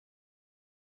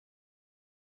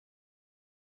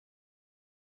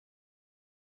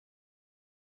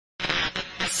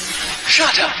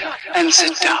Shut up and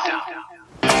sit down.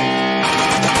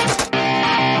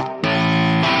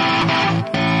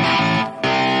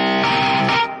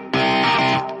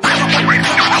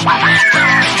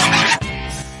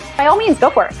 By all means, go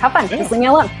for it. Have fun. Yeah. Just leave me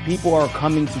alone. People are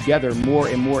coming together more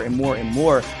and more and more and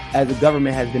more as the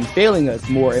government has been failing us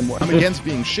more and more. I'm against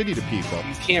being shitty to people.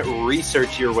 You can't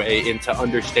research your way into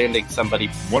understanding somebody.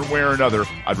 One way or another,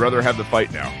 I'd rather have the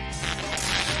fight now.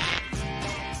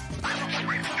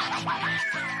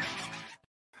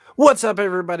 What's up,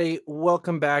 everybody?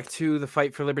 Welcome back to the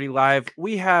Fight for Liberty Live.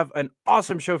 We have an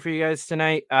awesome show for you guys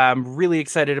tonight. I'm really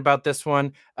excited about this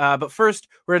one. But first,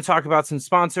 we're going to talk about some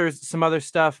sponsors, some other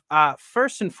stuff.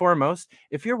 First and foremost,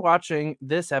 if you're watching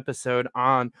this episode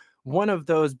on one of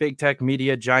those big tech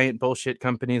media giant bullshit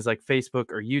companies like Facebook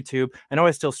or YouTube, I know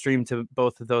I still stream to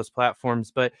both of those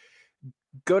platforms, but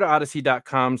go to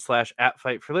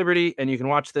odyssey.com/@fightforliberty and you can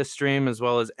watch this stream as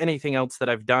well as anything else that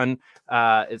I've done.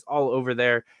 Is all over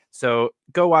there. So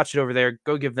go watch it over there.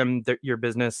 Go give them your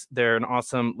business. They're an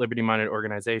awesome liberty-minded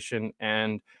organization,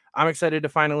 and I'm excited to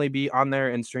finally be on there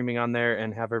and streaming on there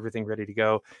and have everything ready to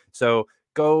go. So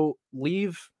go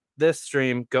leave this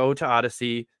stream, go to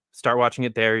Odyssey, start watching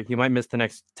it there. You might miss the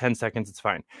next 10 seconds. It's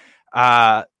fine.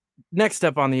 Next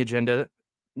up on the agenda,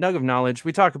 Nug of Knowledge.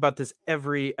 We talk about this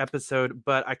every episode,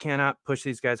 but I cannot push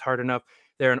these guys hard enough.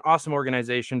 They're an awesome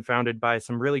organization founded by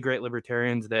some really great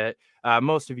libertarians that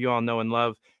most of you all know and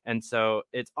love. And so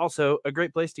it's also a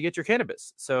great place to get your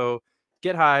cannabis. So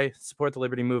get high, support the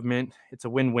liberty movement. It's a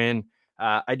win-win.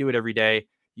 I do it every day.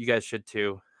 You guys should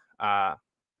too. But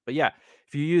yeah,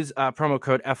 if you use promo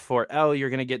code F4L,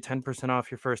 you're going to get 10% off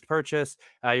your first purchase.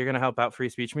 You're going to help out Free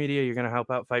Speech Media. You're going to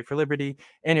help out Fight for Liberty.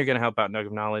 And you're going to help out Nug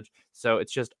of Knowledge. So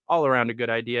it's just all around a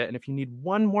good idea. And if you need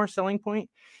one more selling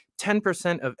point,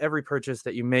 10% of every purchase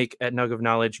that you make at Nug of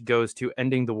Knowledge goes to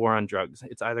ending the war on drugs.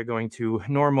 It's either going to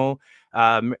normal,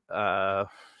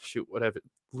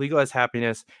 Legalize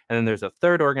Happiness. And then there's a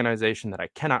third organization that I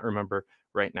cannot remember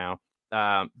right now.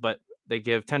 But they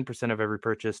give 10% of every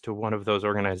purchase to one of those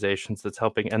organizations that's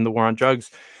helping end the war on drugs.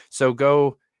 So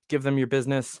go give them your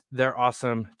business. They're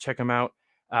awesome. Check them out.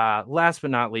 Last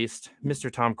but not least,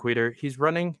 Mr. Tom Queter. He's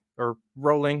rolling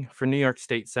for New York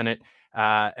State Senate.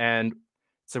 And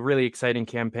it's a really exciting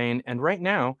campaign. And right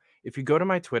now, if you go to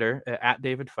my Twitter at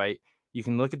David Fite, you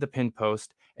can look at the pinned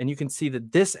post and you can see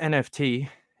that this NFT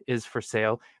is for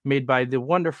sale, made by the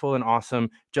wonderful and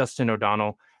awesome Justin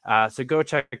O'Donnell. So go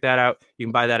check that out. You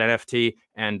can buy that NFT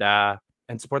and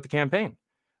support the campaign.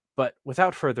 But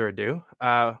without further ado,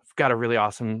 I've got a really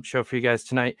awesome show for you guys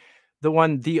tonight. The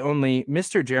one, the only,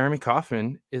 Mr. Jeremy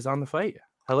Kaufman is on the fight.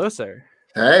 Hello, sir.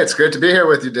 Hey, it's great to be here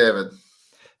with you, David.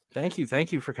 Thank you.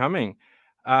 Thank you for coming.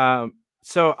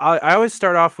 So I always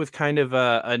start off with kind of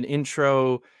an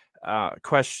intro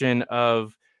question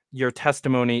of your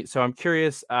testimony. So I'm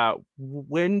curious,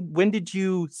 when did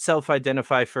you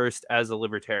self-identify first as a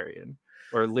libertarian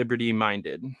or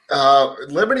liberty-minded?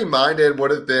 Liberty-minded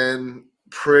would have been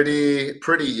pretty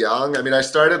young. I mean, I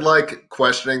started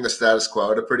questioning the status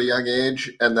quo at a pretty young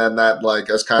age, and then that I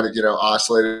was kind of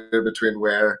oscillated between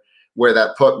where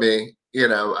that put me.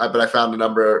 But I found a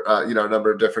number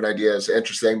of different ideas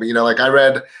interesting. But I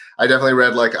definitely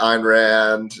read Ayn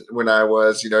Rand when I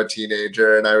was a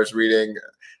teenager, and I was reading.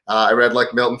 I read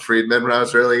Milton Friedman when I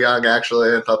was really young,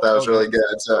 actually, and thought that was really good.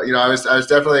 So I was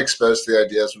definitely exposed to the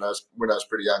ideas when I was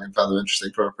pretty young and found them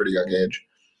interesting from a pretty young age.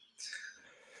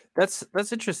 That's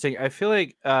interesting. I feel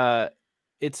like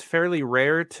it's fairly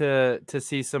rare to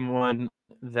see someone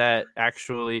that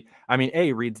actually, I mean,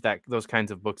 reads those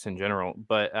kinds of books in general,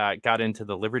 but got into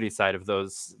the liberty side of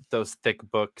those thick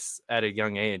books at a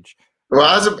young age. Well,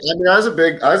 I was a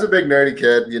big nerdy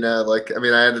kid.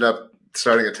 I ended up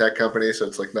starting a tech company, so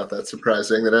it's not that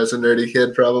surprising that I was a nerdy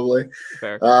kid, probably.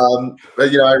 Fair. But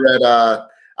I read.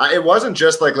 It wasn't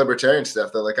just libertarian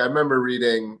stuff though. I remember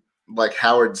reading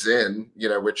Howard Zinn,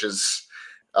 which is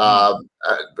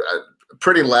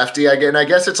pretty lefty. And I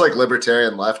guess it's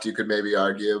libertarian left, you could maybe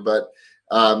argue. But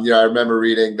I remember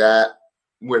reading that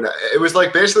when it was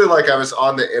basically I was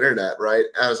on the internet, right?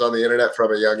 I was on the internet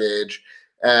from a young age,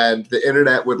 and the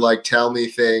internet would tell me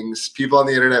things. People on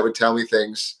the internet would tell me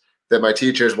things that my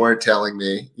teachers weren't telling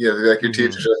me. Your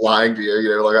teachers are lying to you.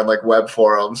 On web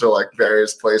forums or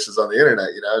various places on the internet.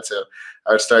 So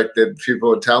I would start that people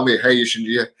would tell me, hey, you should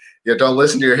don't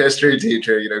listen to your history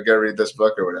teacher. Go read this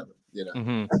book or whatever.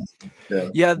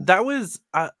 Yeah, that was.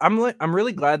 I'm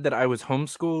really glad that I was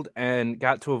homeschooled and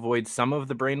got to avoid some of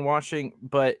the brainwashing.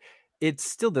 But it's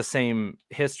still the same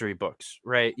history books,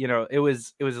 right? You know, it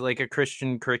was like a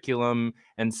Christian curriculum,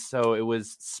 and so it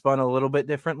was spun a little bit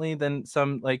differently than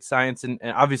some like science and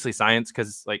obviously science,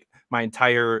 because like my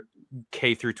entire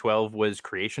K through 12 was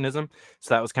creationism,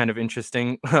 so that was kind of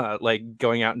interesting, like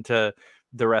going out into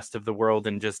the rest of the world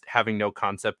and just having no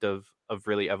concept of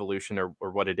really evolution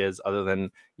or what it is, other than,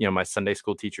 you know, my Sunday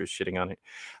school teachers shitting on it.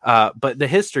 But the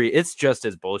history, it's just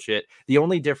as bullshit. The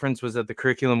only difference was that the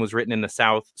curriculum was written in the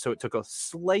South, so it took a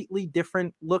slightly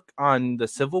different look on the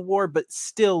Civil War, but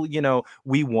still, you know,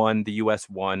 we won, the US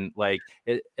won, like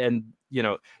it, and you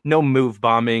know, no move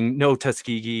bombing, no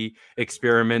Tuskegee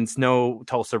experiments, no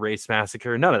Tulsa Race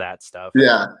Massacre, none of that stuff.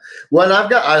 Yeah. Well, and I've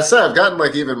gotten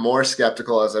like even more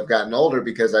skeptical as I've gotten older,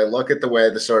 because I look at the way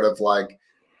the sort of like,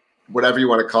 whatever you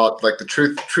want to call it, like the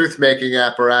truth making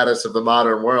apparatus of the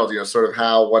modern world, you know, sort of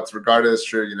how what's regarded as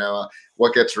true, you know,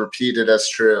 what gets repeated as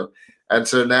true. And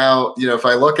so now, you know, if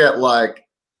I look at like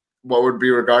what would be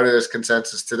regarded as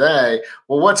consensus today,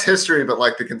 well, what's history but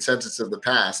like the consensus of the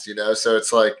past, you know? So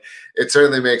it's like, it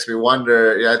certainly makes me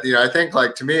wonder. Yeah, you know, I think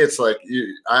like to me, it's like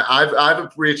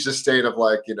I've reached a state of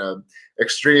like, you know,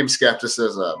 extreme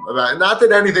skepticism about, not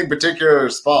that anything particular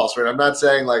is false, right? I'm not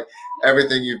saying like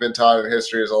everything you've been taught in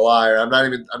history is a lie, or I'm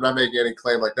not making any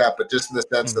claim like that, but just in the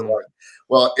sense that like,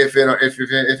 well, if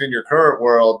in your current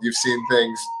world you've seen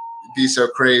things be so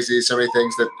crazy, so many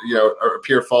things that, you know,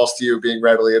 appear false to you being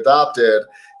readily adopted,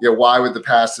 you know, why would the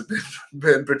past have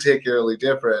been particularly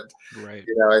different? Right.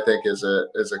 You know, I think is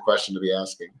a question to be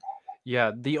asking.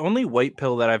 Yeah, the only white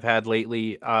pill that I've had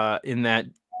lately in that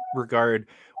regard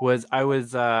was I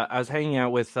was hanging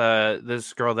out with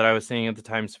this girl that I was seeing at the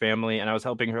time's family, and I was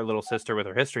helping her little sister with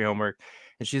her history homework,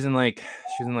 and she's in like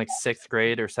 6th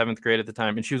grade or 7th grade at the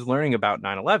time, and she was learning about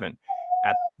 9/11.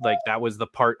 At like, that was the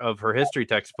part of her history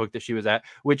textbook that she was at,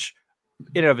 which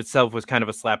in and of itself was kind of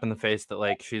a slap in the face that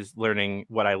like she's learning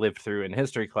what I lived through in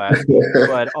history class.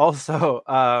 But also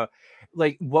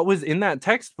like what was in that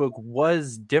textbook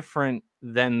was different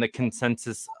than the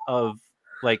consensus of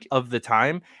the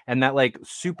time, and that like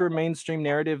super mainstream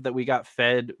narrative that we got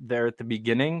fed there at the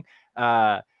beginning,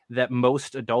 that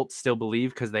most adults still believe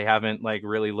because they haven't like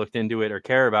really looked into it or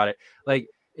care about it. Like,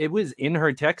 it was in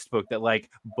her textbook that like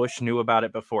Bush knew about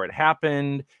it before it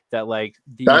happened, that like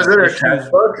the That was in her issues,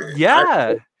 textbook?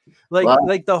 yeah, like Wow.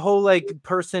 like the whole like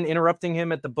person interrupting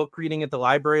him at the book reading at the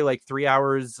library like 3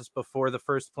 hours before the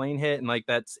first plane hit, and like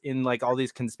that's in like all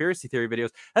these conspiracy theory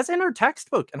videos, that's in her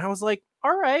textbook. And I was like,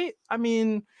 all right, I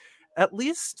mean, at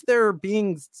least they're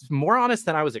being more honest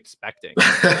than I was expecting.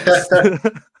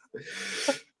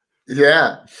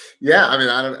 Yeah. I mean,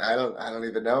 I don't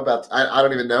even know about, I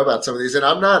don't even know about some of these, and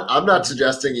I'm not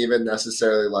suggesting even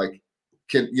necessarily like,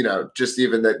 you know, just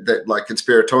even that like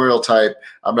conspiratorial type.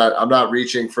 I'm not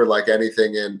reaching for like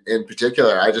anything in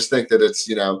particular. I just think that it's,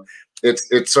 you know,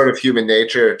 it's sort of human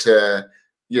nature to,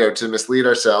 you know, to mislead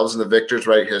ourselves, and the victors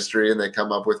write history and they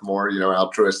come up with more, you know,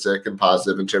 altruistic and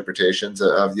positive interpretations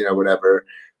of, you know, whatever.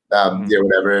 You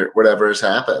know, whatever has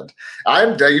happened.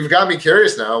 You've got me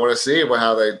curious now. I want to see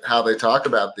how they talk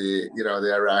about the, you know,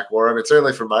 the Iraq War. I mean,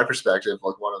 certainly from my perspective,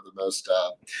 like one of the most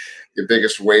the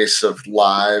biggest wastes of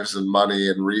lives and money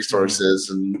and resources,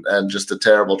 and just a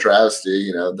terrible travesty,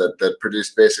 you know, that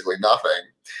produced basically nothing.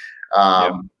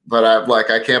 But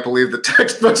I can't believe the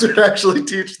textbooks would actually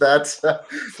teach that. So,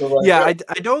 yeah,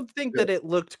 I don't think that it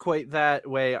looked quite that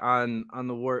way on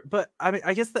the war, but I mean,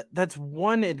 I guess that's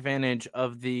one advantage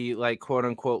of the like quote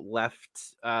unquote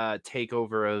left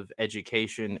takeover of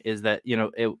education, is that, you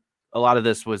know, a lot of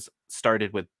this was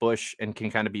started with Bush and can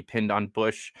kind of be pinned on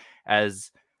Bush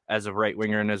as a right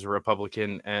winger and as a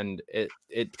Republican, and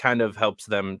it kind of helps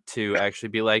them to actually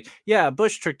be like, yeah,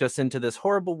 Bush tricked us into this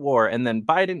horrible war, and then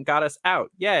Biden got us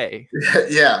out. Yay.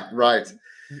 Yeah, right.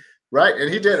 And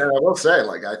he did. And I will say,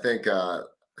 like, I think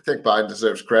Biden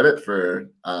deserves credit for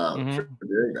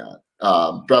doing that.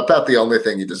 But about the only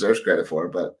thing he deserves credit for,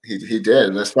 but he did.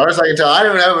 And as far as I can tell, I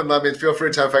don't know. I mean, feel free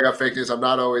to tell if I got fake news. I'm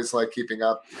not always like keeping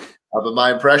up. But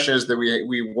my impression is that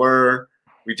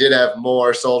we did have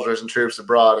more soldiers and troops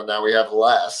abroad, and now we have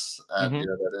less. And you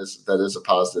know, that is a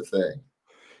positive thing.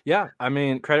 Yeah, I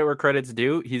mean, credit where credit's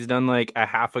due. He's done like a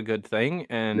half a good thing,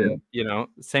 and you know,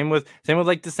 same with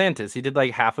like DeSantis. He did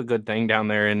like half a good thing down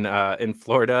there in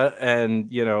Florida,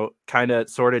 and you know, kind of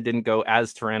sort of didn't go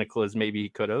as tyrannical as maybe he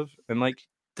could have, and like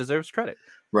deserves credit.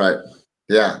 Right.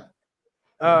 Yeah.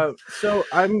 So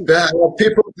I'm. Well,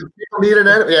 people need an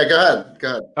enemy. Yeah, go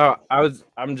ahead. Oh, I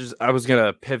was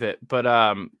gonna pivot,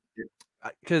 but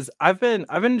because I've been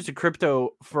into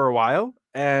crypto for a while,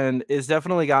 and it's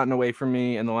definitely gotten away from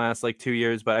me in the last like 2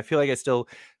 years, but I feel like I still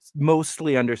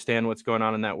mostly understand what's going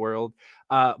on in that world.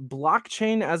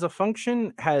 Blockchain as a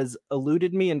function has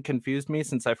eluded me and confused me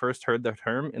since I first heard the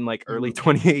term in like early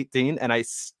 2018, and I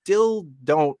still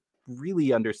don't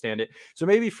really understand it. So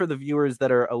maybe for the viewers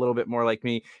that are a little bit more like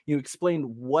me, you explain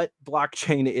what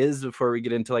blockchain is before we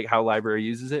get into like how library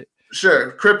uses it.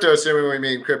 Sure. Crypto, assuming we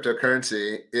mean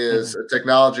cryptocurrency, is a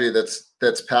technology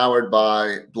that's powered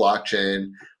by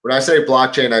blockchain. When I say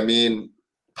blockchain, I mean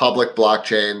public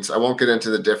blockchains. I won't get into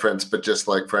the difference, but just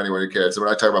like for anyone who cares. When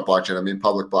I talk about blockchain, I mean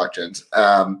public blockchains.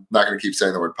 Not going to keep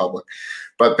saying the word public.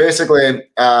 But basically,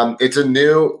 it's a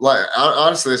new, like,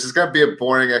 honestly, this is going to be a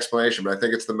boring explanation, but I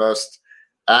think it's the most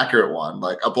accurate one.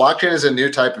 Like, a blockchain is a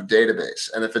new type of database.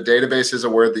 And if a database is a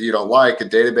word that you don't like, a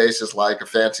database is like a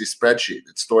fancy spreadsheet.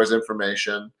 It stores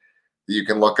information that you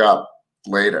can look up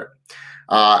later.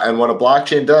 And what a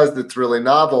blockchain does that's really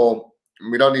novel,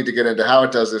 we don't need to get into how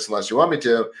it does this unless you want me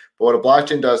to, but what a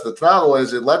blockchain does that's novel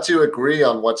is it lets you agree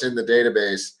on what's in the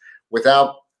database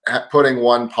without putting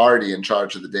one party in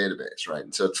charge of the database, right?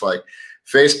 And so it's like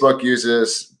Facebook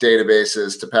uses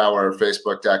databases to power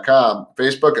Facebook.com.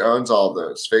 Facebook owns all of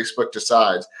those. Facebook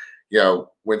decides,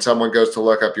 when someone goes to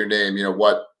look up your name,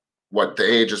 what the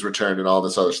age is returned and all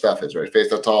this other stuff is, right?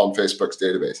 That's all in Facebook's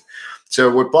database.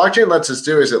 So what blockchain lets us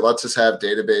do is it lets us have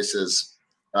databases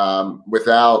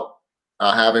without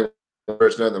having one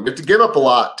person in them. We have to give up a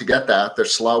lot to get that. They're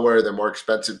slower. They're more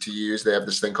expensive to use. They have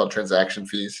this thing called transaction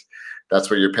fees. That's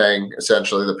where you're paying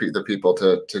essentially the people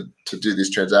to do these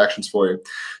transactions for you.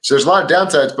 So there's a lot of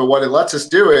downsides, but what it lets us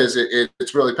do is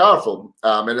it's really powerful.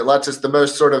 And it lets us, the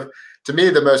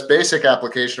most basic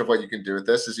application of what you can do with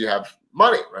this is you have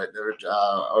money, right?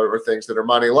 Or things that are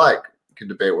money-like. You can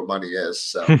debate what money is.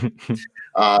 So,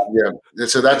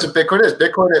 so that's what Bitcoin is.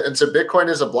 Bitcoin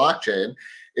is a blockchain.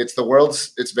 It's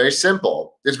very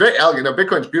simple. It's very elegant. Now,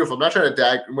 Bitcoin's beautiful. I'm not trying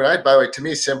to by the way, to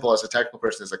me, simple as a technical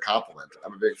person is a compliment.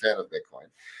 I'm a big fan of Bitcoin.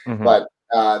 But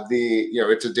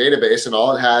it's a database, and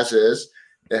all it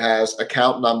has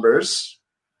account numbers,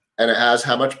 and it has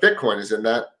how much Bitcoin is in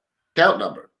that account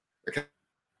number. Account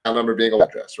number being an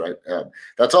address, right?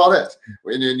 That's all it is.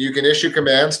 And you can issue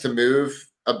commands to move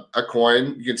a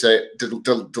coin. You can say,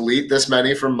 delete this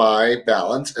many from my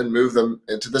balance and move them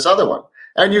into this other one.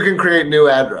 And you can create new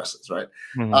addresses, right?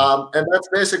 And that's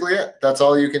basically it. That's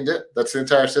all you can do. That's the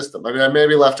entire system. I mean, I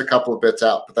maybe left a couple of bits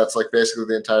out, but that's like basically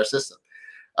the entire system.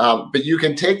 But you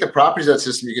can take the properties of that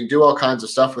system. You can do all kinds of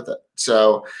stuff with it.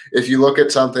 So if you look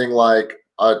at something like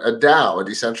a DAO, a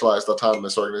decentralized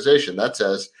autonomous organization, that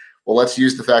says, well, let's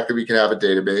use the fact that we can have a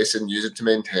database and use it to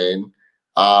maintain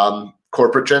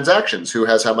corporate transactions. Who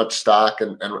has how much stock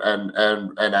and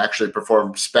actually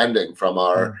perform spending from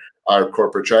our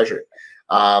corporate treasury.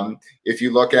 If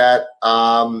you look at,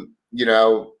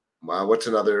 what's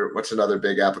another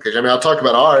big application? I mean, I'll talk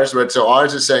about ours, but so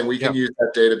ours is saying we can use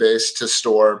that database to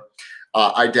store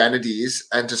identities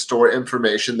and to store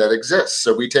information that exists.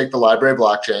 So we take the library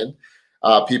blockchain.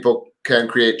 People can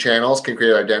create channels, can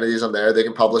create identities on there. They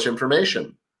can publish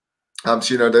information.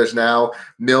 So, there's now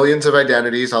millions of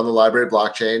identities on the library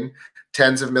blockchain,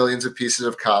 tens of millions of pieces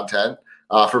of content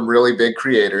from really big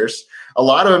creators. A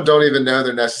lot of them don't even know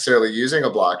they're necessarily using a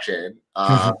blockchain.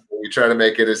 We try to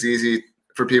make it as easy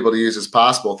for people to use as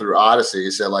possible through Odyssey.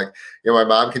 So my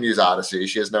mom can use Odyssey.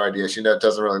 She has no idea. She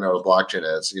doesn't really know what blockchain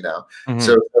is,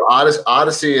 So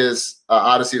Odyssey is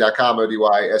odyssey.com,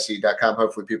 ODYSE.com.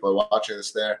 Hopefully people are watching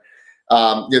this there.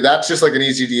 That's just like an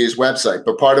easy to use website,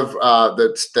 but part of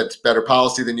that's better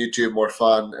policy than YouTube, more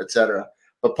fun, etc.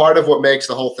 But part of what makes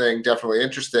the whole thing definitely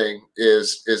interesting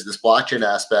is this blockchain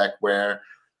aspect where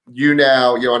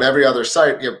on every other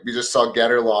site, we just saw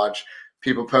Getter launch,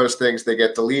 people post things, they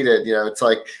get deleted. It's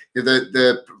like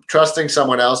the trusting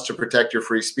someone else to protect your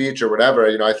free speech or whatever.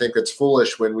 I think that's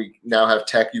foolish when we now have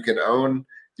tech, you can own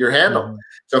your handle.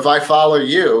 So if I follow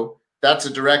you, that's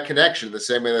a direct connection, the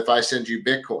same way that if I send you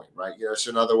Bitcoin, right? So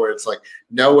in other words, like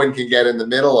no one can get in the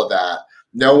middle of that.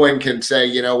 No one can say,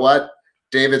 you know what,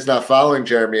 David's not following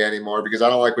Jeremy anymore because I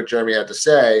don't like what Jeremy had to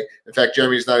say. In fact,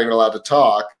 Jeremy's not even allowed to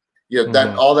talk.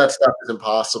 That all that stuff is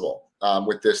impossible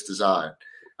with this design.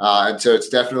 And so it's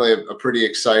definitely a pretty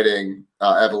exciting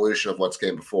evolution of what's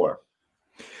came before.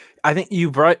 I think you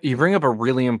bring up a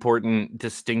really important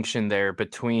distinction there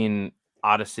between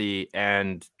Odyssey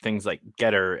and things like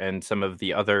Getter and some of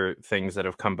the other things that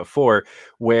have come before,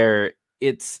 where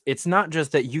it's not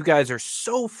just that you guys are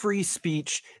so free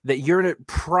speech that you're to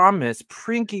promise,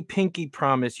 pinky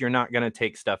promise you're not going to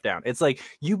take stuff down. It's like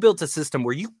you built a system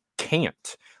where you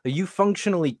can't. Like, you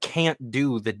functionally can't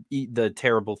do the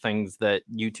terrible things that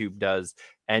YouTube does,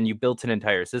 and you built an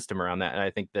entire system around that. And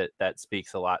I think that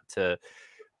speaks a lot to,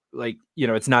 like,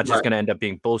 it's not just Right. going to end up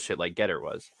being bullshit like Getter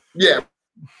was. Yeah.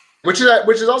 Which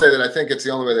is also that I think it's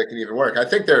the only way that can even work. I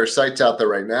think there are sites out there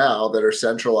right now that are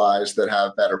centralized that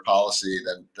have better policy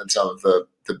than some of the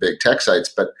big tech sites.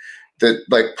 But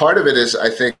part of it is, I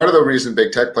think part of the reason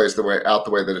big tech plays the way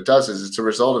that it does is it's a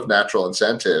result of natural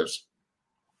incentives.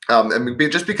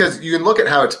 Just because you can look at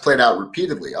how it's played out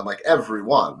repeatedly on like every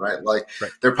one, right? Like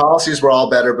Right. Their policies were all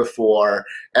better before.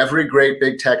 Every great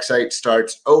big tech site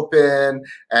starts open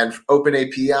and open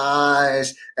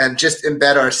APIs and just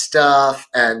embed our stuff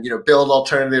and build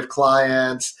alternative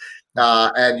clients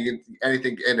and you can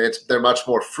anything, and they're much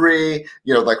more free.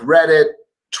 Like Reddit,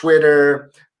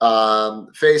 Twitter,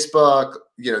 Facebook.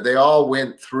 They all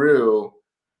went through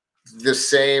the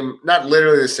same, not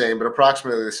literally the same, but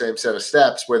approximately the same set of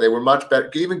steps where they were much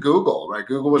better. Even Google, right?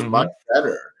 Google was much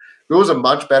better. Google was a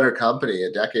much better company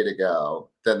a decade ago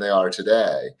than they are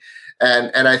today.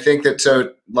 And I think that,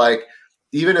 so like,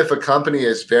 even if a company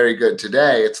is very good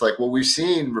today, it's like, well, we've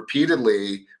seen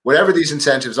repeatedly, whatever these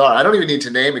incentives are, I don't even need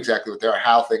to name exactly what they are,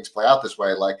 how things play out this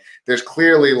way. Like there's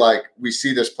clearly, like, we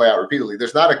see this play out repeatedly.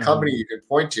 There's not a company you can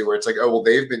point to where it's like, oh, well,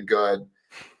 they've been good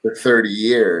for 30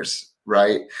 years.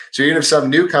 Right. So even if some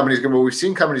new companies, well, we've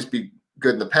seen companies be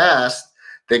good in the past,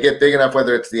 they get big enough,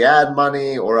 whether it's the ad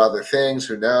money or other things,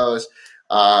 who knows,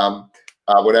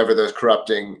 whatever those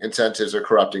corrupting incentives or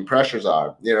corrupting pressures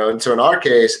are, And so in our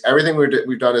case, everything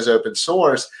we've done is open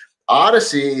source.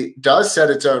 Odyssey does set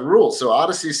its own rules. So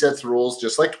Odyssey sets rules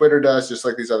just like Twitter does, just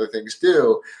like these other things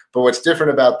do. But what's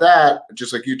different about that,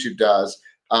 just like YouTube does,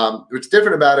 what's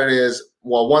different about it is,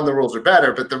 well, one, the rules are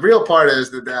better, but the real part is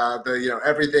that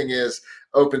everything is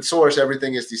open source,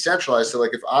 everything is decentralized. So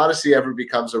like if Odyssey ever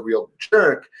becomes a real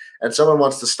jerk and someone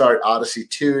wants to start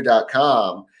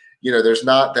odyssey2.com, there's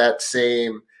not that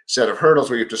same set of hurdles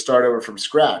where you have to start over from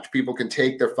scratch. People can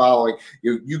take their following.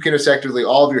 You can effectively,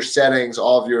 all of your settings,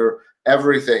 all of your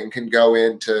everything can go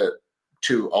into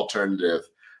alternative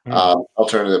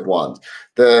ones.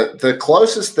 The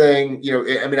closest thing,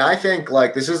 I think,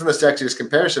 like, this isn't the sexiest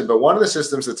comparison, but one of the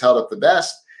systems that's held up the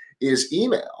best is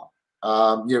email.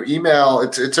 Email,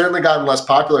 it's certainly gotten less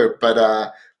popular,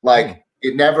 but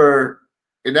it never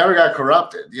got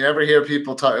corrupted. You never hear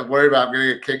people worry about, I'm going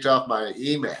to get kicked off my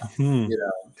email.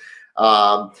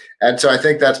 And so I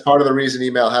think that's part of the reason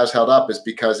email has held up, is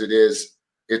because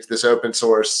it's this open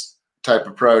source type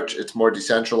approach. It's more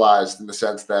decentralized in the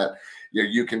sense that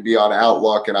you can be on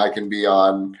Outlook and I can be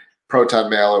on Proton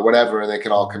Mail or whatever, and they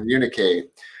can all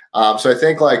communicate. So I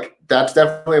think, like, that's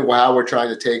definitely how we're trying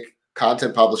to take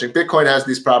content publishing. Bitcoin has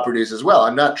these properties as well.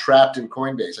 I'm not trapped in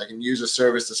Coinbase. I can use a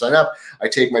service to sign up. I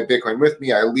take my Bitcoin with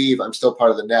me. I leave. I'm still part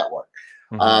of the network.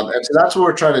 And so that's what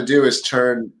we're trying to do, is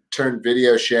turn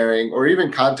video sharing, or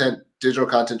even digital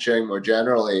content sharing more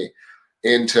generally,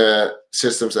 into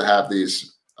systems that have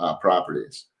these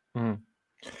properties.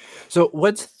 So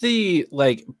what's the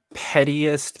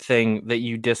pettiest thing that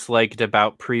you disliked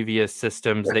about previous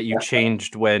systems that you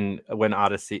changed when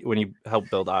you helped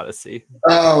build Odyssey?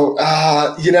 Oh,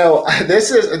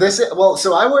 this is well,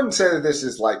 so I wouldn't say that this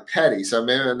is like petty, so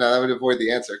maybe I would avoid the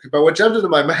answer. But what jumped into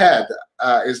my head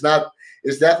is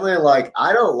definitely, like,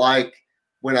 I don't like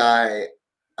when I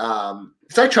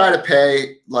try to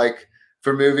pay, like,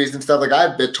 for movies and stuff. Like, I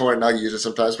have BitTorrent and I use it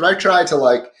sometimes, but I try to,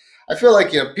 like, I feel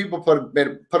like, people put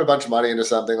a bunch of money into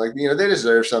something, like, they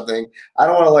deserve something. I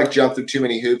don't want to, like, jump through too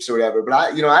many hoops or whatever, but I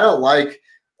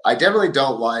definitely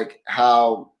don't like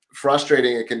how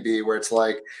frustrating it can be, where it's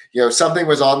like, something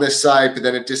was on this site, but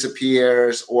then it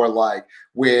disappears, or like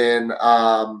when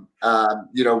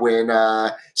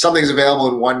something's available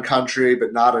in one country,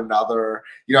 but not another,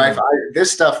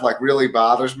 this stuff, like, really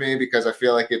bothers me, because I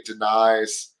feel like it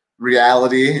denies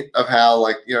reality of how,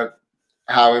 like,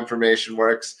 how information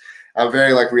works. I'm a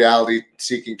very, like, reality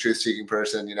seeking, truth seeking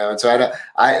person, and so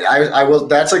I will,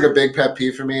 that's like a big pet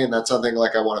peeve for me. And that's something,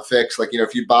 like, I want to fix. Like,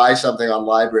 if you buy something on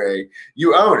library,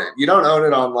 you own it. You don't own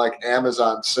it on, like,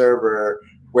 Amazon server,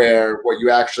 where what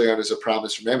you actually own is a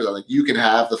promise from Amazon. Like, you can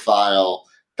have the file,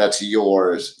 that's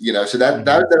yours, so so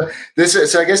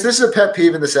I guess this is a pet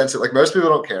peeve in the sense that, like, most people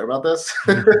don't care about this.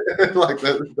 Like,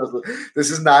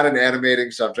 this is not an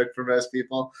animating subject for most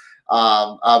people.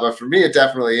 But for me, it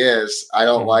definitely is. I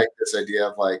don't like this idea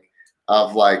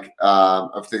of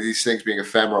these things being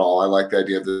ephemeral. I like the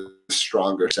idea of the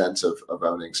stronger sense of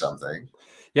owning something.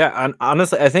 Yeah, and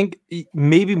honestly, I think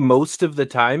maybe most of the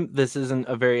time this isn't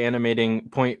a very animating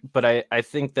point, but I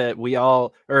think that we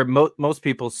all, or most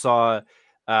people saw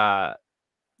the,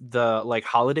 like,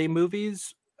 holiday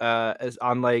movies as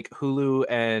on like Hulu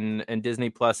and Disney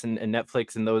Plus and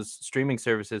Netflix and those streaming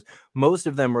services, most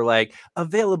of them were like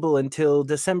available until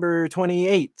December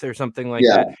 28th or something like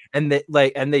Yeah. that.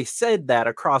 And they said that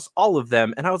across all of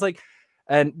them. And I was like,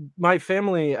 and my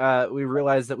family, we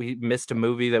realized that we missed a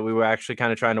movie that we were actually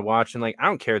kind of trying to watch. And like, I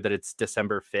don't care that it's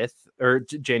December 5th or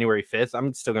January 5th.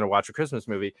 I'm still going to watch a Christmas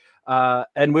movie.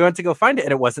 And we went to go find it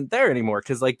and it wasn't there anymore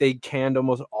because like they canned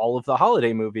almost all of the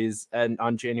holiday movies and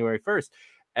on January 1st.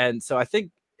 And so I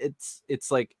think it's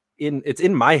like it's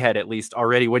in my head at least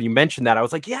already. When you mentioned that, I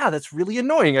was like, yeah, that's really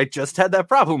annoying. I just had that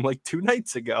problem like 2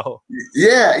 nights ago.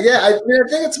 Yeah. I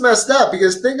think it's messed up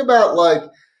because think about like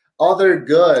other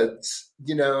goods.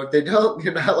 They don't.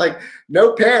 You're not like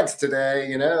no pants today.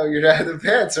 You're not the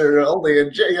pants are only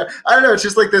in. I don't know. It's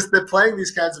just like this. They're playing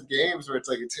these kinds of games where it's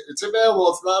like it's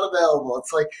available. It's not available.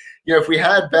 It's like if we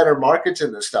had better markets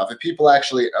in this stuff, if people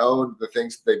actually owned the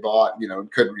things that they bought,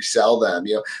 and could resell them,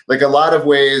 like a lot of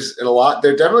ways,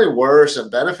 there definitely were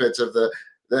some benefits of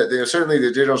certainly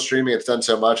the digital streaming. It's done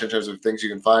so much in terms of things you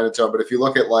can find and so on. But if you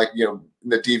look at like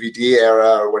the DVD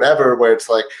era or whatever, where it's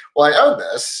like, well, I own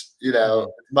this.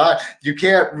 You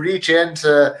can't reach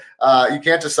into. You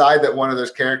can't decide that one of those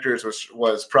characters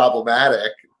was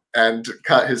problematic and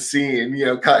cut his scene.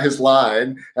 Cut his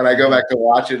line, and I go back to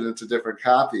watch it, and it's a different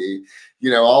copy.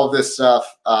 All of this stuff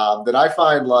that I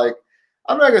find like.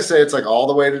 I'm not gonna say it's like all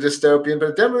the way to dystopian, but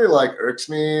it definitely like irks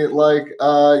me like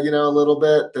a little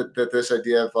bit that this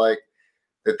idea of like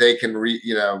that they can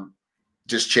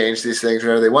just change these things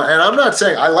whenever they want. And I'm not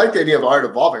saying I like the idea of art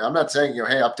evolving. I'm not saying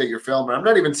hey, update your film, and I'm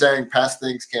not even saying past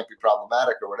things can't be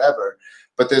problematic or whatever.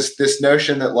 But this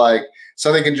notion that like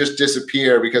something can just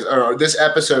disappear because or this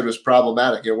episode was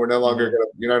problematic. You're no longer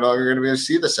gonna be able to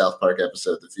see the South Park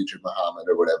episode that featured Muhammad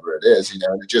or whatever it is. And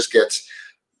it just gets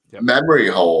memory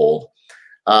hold.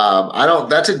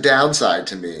 That's a downside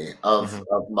to me of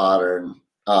modern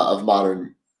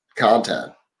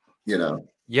content,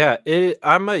 Yeah,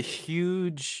 I'm a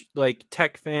huge like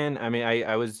tech fan. I mean,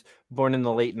 I was born in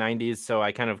the late 90s, so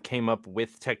I kind of came up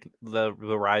with the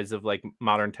rise of like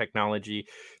modern technology.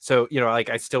 So, like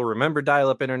I still remember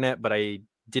dial-up internet, but I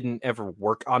didn't ever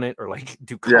work on it or like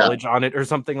do college on it or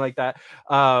something like that.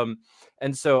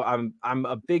 And so I'm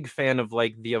a big fan of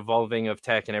like the evolving of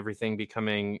tech and everything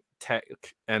becoming tech.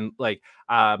 And like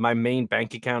my main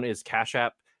bank account is Cash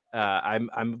App.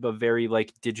 I'm a very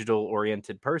like digital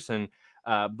oriented person.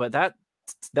 But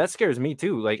that scares me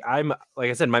too. Like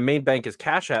I said, my main bank is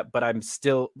Cash App, but I'm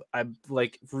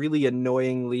like really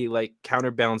annoyingly like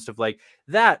counterbalanced of like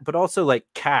that, but also like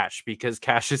cash because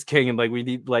cash is king and like we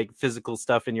need like physical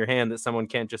stuff in your hand that someone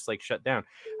can't just like shut down.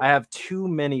 I have too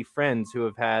many friends who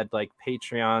have had like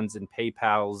Patreons and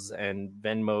PayPals and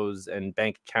Venmos and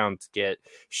bank accounts get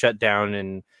shut down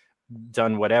and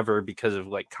done whatever because of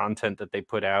like content that they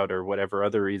put out or whatever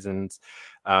other reasons.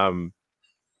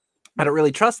 I don't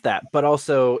really trust that, but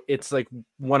also it's like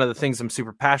one of the things I'm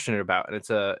super passionate about, and it's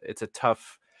a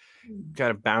tough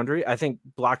kind of boundary. I think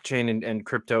blockchain and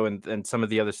crypto and some of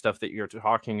the other stuff that you're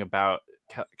talking about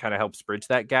kind of helps bridge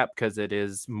that gap because it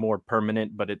is more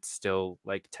permanent, but it's still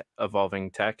like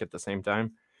evolving tech at the same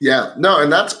time. Yeah, no,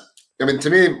 and to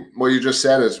me, what you just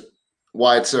said is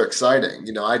why it's so exciting.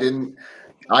 I didn't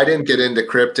get into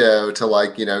crypto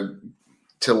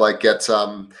to get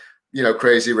some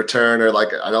crazy return or like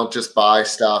I don't just buy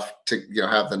stuff to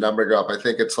have the number go up. I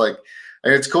think it's like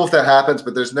it's cool if that happens,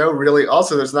 but there's not really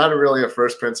a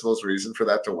first principles reason for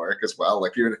that to work as well.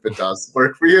 Like even if it does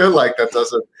work for you, like that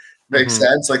doesn't make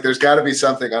sense. Like there's got to be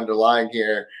something underlying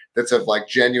here that's of like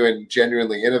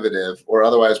genuinely innovative, or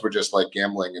otherwise we're just like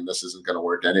gambling and this isn't going to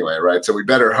work anyway, right? So we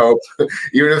better hope,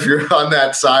 even if you're on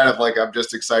that side of like I'm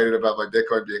just excited about my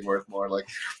Bitcoin being worth more, like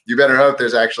you better hope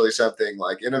there's actually something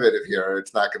like innovative here, or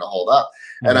it's not going to hold up.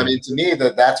 And I mean, to me,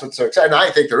 that's what's so exciting. I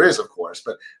think there is, of course,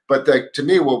 but to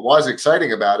me, what was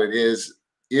exciting about it is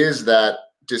that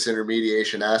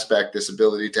disintermediation aspect, this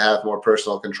ability to have more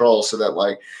personal control, so that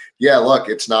like, yeah, look,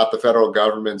 it's not the federal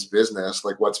government's business,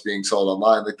 like what's being sold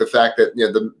online. Like the fact that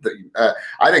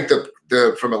I think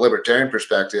the from a libertarian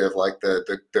perspective, like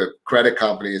the credit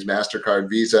companies, MasterCard,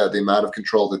 Visa, the amount of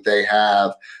control that they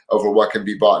have over what can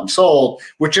be bought and sold,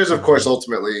 which is of course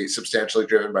ultimately substantially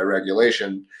driven by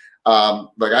regulation.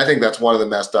 Like I think that's one of the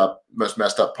most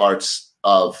messed up parts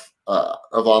of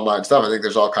online stuff. I think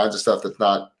there's all kinds of stuff that's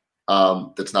not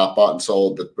bought and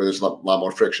sold, where there's a lot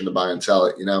more friction to buy and sell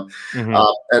it,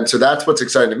 and so that's what's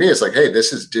exciting to me. It's like, hey,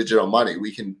 this is digital money.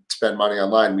 We can spend money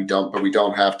online. We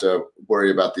don't have to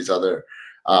worry about these other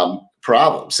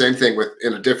problems. Same thing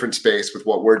in a different space with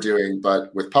what we're doing,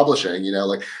 but with publishing,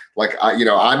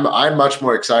 I'm much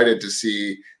more excited to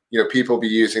see people be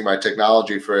using my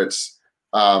technology for its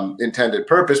intended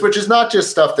purpose, which is not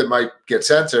just stuff that might get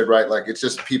censored, right? Like it's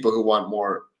just people who want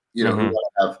more, who want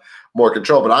to have more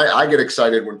control. But I get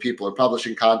excited when people are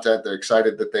publishing content. They're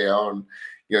excited that they own,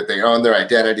 they own their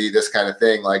identity, this kind of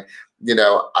thing. Like,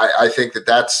 I think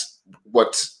that's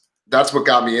what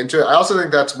got me into it. I also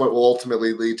think that's what will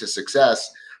ultimately lead to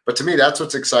success. But to me, that's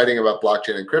what's exciting about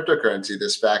blockchain and cryptocurrency,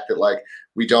 this fact that like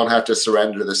we don't have to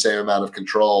surrender the same amount of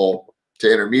control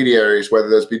to intermediaries, whether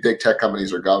those be big tech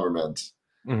companies or governments.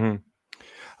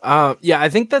 Yeah, I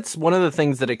think that's one of the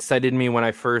things that excited me when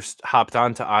I first hopped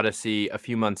onto Odyssey a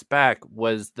few months back,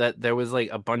 was that there was like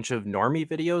a bunch of normie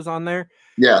videos on there.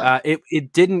 Yeah.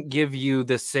 It didn't give you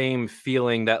the same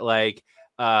feeling that like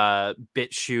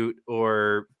BitChute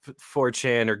or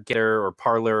 4chan or Getter or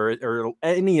Parler or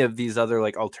any of these other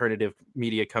like alternative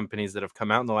media companies that have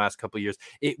come out in the last couple of years.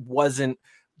 It wasn't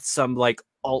some like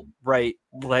alt-right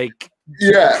like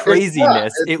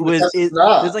craziness. It was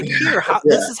like, here,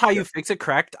 this is how you fix a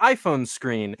cracked iPhone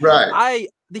screen. Right.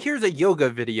 Here's a yoga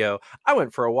video. I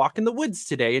went for a walk in the woods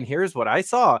today, and here's what I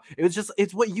saw.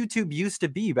 It's what YouTube used to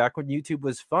be back when YouTube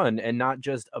was fun and not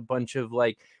just a bunch of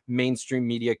like mainstream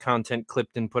media content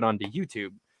clipped and put onto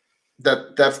YouTube.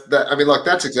 I mean, look,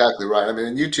 that's exactly right. I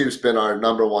mean, YouTube's been our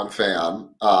number one fan.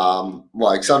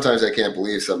 Like sometimes I can't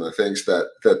believe some of the things that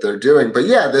they're doing, but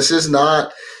yeah, this is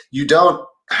not, you don't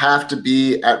have to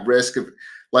be at risk of,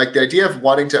 like, the idea of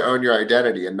wanting to own your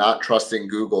identity and not trusting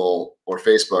Google or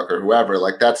Facebook or whoever,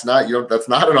 like that's not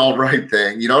an alt-right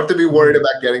thing. You don't have to be worried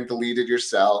about getting deleted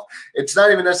yourself. It's not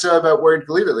even necessarily about worried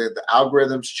deleted. The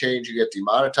algorithms change, you get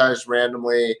demonetized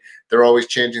randomly. They're always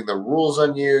changing the rules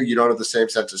on you. You don't have the same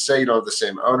sense of say, you don't have the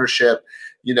same ownership,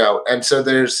 and so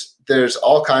there's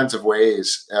all kinds of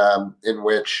ways in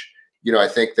which, I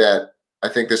think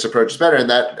this approach is better,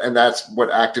 and that's what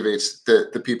activates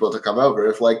the people to come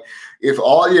over. If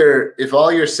all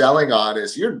you're selling on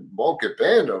is you won't get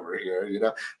banned over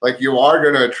here, like you are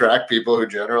going to attract people who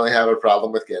generally have a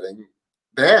problem with getting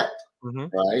banned,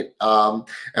 right?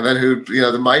 And then who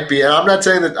there might be, and I'm not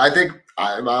saying that I think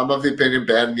I'm of the opinion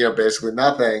ban basically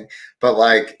nothing, but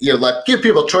like like give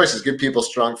people choices, give people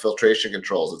strong filtration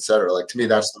controls, etc. Like to me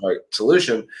that's the right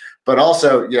solution, but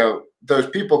also some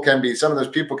of those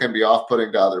people can be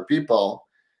off-putting to other people,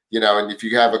 and if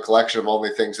you have a collection of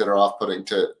only things that are off-putting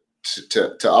to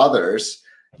others,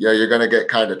 you're going to get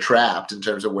kind of trapped in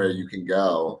terms of where you can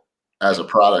go as a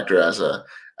product or as a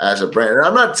brand. And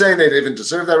I'm not saying they even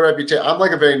deserve that reputation. I'm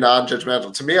like a very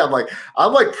non-judgmental. To me, I'm like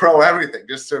pro everything,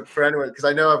 just for anyone, because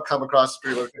I know I've come across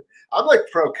people. I'm like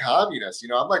pro communist,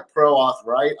 I'm like pro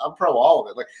auth-right. I'm pro all of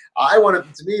it. Like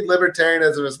to me,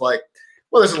 libertarianism is like,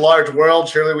 well, there's a large world.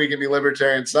 Surely we can be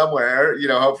libertarian somewhere.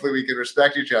 Hopefully we can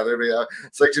respect each other. But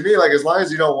it's like, to me, like as long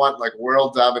as you don't want like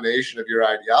world domination of your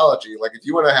ideology, like if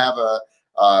you want to have a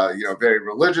very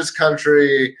religious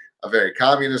country, a very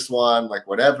communist one, like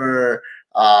whatever.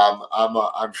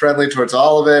 I'm friendly towards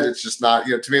all of it. It's just not,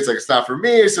 to me, it's like, it's not for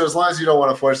me. So as long as you don't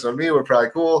want to force it on me, we're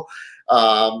probably cool.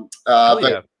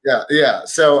 Yeah.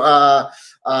 So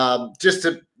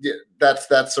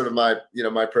that's sort of my,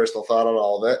 my personal thought on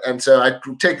all of it. And so I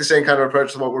take the same kind of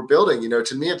approach to what we're building.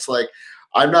 To me, it's like,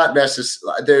 I'm not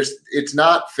it's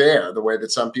not fair the way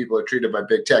that some people are treated by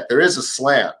big tech. There is a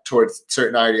slant towards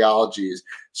certain ideologies,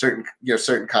 certain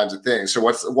kinds of things. So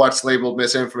what's labeled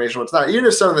misinformation, what's not. Even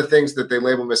if some of the things that they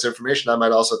label misinformation, I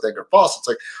might also think are false. It's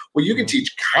like, well, you can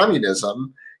teach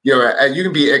communism, and you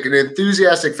can be an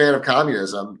enthusiastic fan of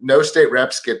communism. No state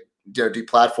reps get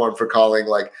deplatformed for calling,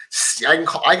 like, I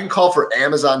can call for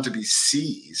Amazon to be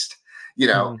seized,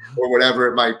 or whatever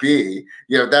it might be.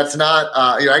 That's not,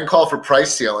 I can call for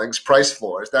price ceilings, price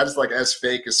floors. That's like as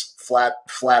fake as flat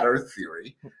earth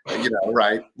theory,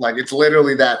 right? Like it's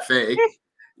literally that fake.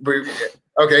 But,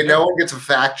 okay, no one gets a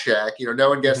fact check, no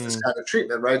one gets this kind of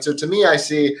treatment, right? So to me, I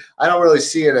don't really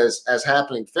see it as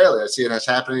happening fairly. I see it as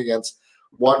happening against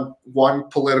one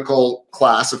political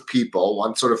class of people,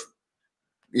 one sort of,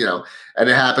 and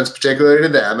it happens particularly to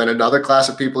them, and another class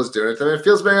of people is doing it to them. It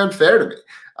feels very unfair to me.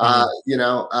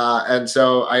 And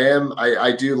so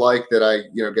I do like that I,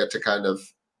 get to kind of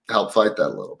help fight that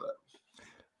a little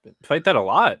bit. Fight that a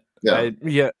lot.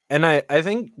 Yeah. And I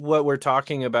think what we're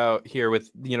talking about here with,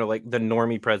 like the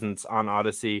normie presence on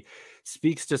Odyssey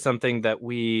speaks to something that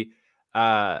we,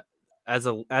 as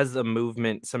a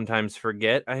movement sometimes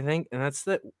forget, I think, and that's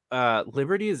that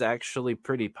liberty is actually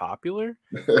pretty popular.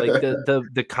 Like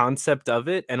the concept of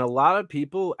it, and a lot of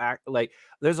people act like,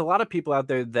 there's a lot of people out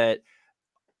there that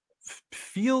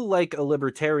feel like a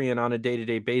libertarian on a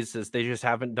day-to-day basis. They just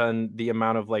haven't done the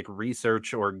amount of like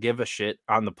research or give a shit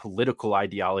on the political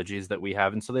ideologies that we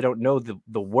have, and so they don't know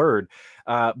the word.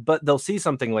 But they'll see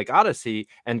something like Odyssey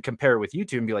and compare it with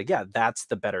YouTube and be like, yeah, that's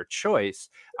the better choice.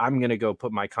 I'm going to go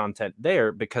put my content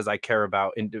there because I care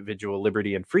about individual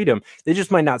liberty and freedom. They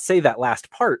just might not say that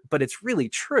last part, but it's really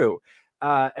true.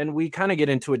 And we kind of get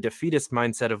into a defeatist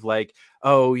mindset of like,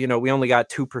 oh, you know, we only got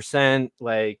 2%.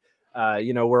 Like,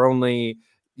 you know, we're only,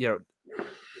 you know,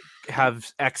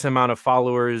 have X amount of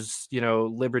followers, you know,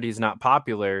 liberty's not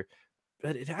popular,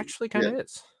 but it actually kind of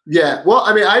is. Yeah, well,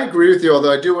 I mean, I agree with you,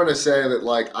 although I do want to say that,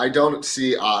 like, I don't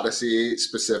see Odyssey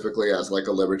specifically as like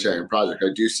a libertarian project.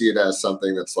 I do see it as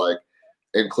something that's like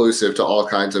inclusive to all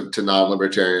kinds of to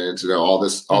non-libertarians, you know, all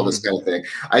this kind of thing.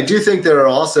 I do think there are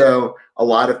also a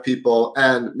lot of people,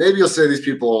 and maybe you'll say these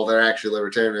people, they're actually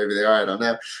libertarian, maybe they are, I don't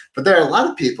know. But there are a lot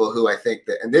of people who I think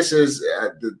that, and this is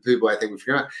the people I think we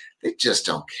figure out, they just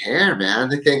don't care, man.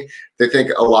 They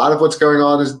think a lot of what's going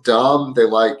on is dumb. They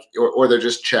like, or they're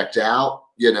just checked out,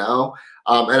 you know.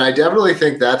 And I definitely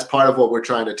think that's part of what we're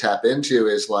trying to tap into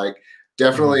is like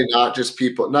definitely not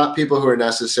people who are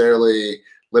necessarily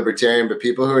libertarian, but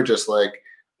people who are just like,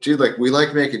 dude, like we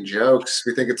like making jokes.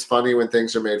 We think it's funny when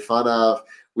things are made fun of.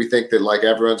 We think that like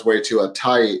everyone's way too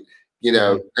uptight, you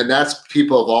know, and that's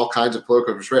people of all kinds of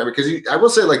political persuasion. Because I will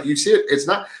say, like, you see it. It's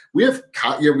not. We have,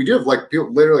 we do have like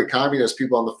people, literally communist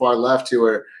people on the far left who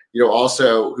are, you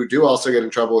know, who do also get in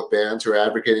trouble with bans, who are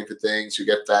advocating for things, who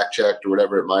get fact checked or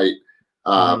whatever it might,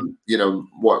 you know,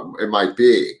 what it might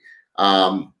be.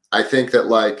 I think that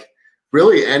like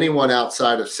really anyone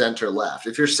outside of center left.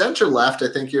 If you're center left,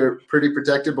 I think you're pretty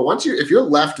protected. But if you're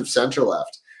left of center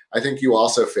left, I think you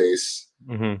also face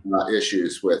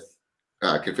issues with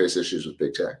can face issues with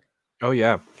big tech. Oh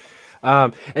yeah.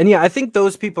 And yeah, I think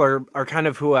those people are kind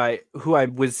of who I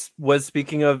was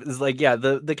speaking of, is like, yeah,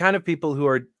 the kind of people who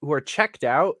are checked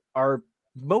out are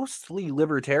mostly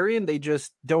libertarian. They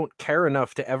just don't care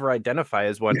enough to ever identify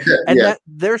as one. And that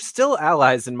they're still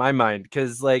allies in my mind,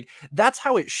 because like that's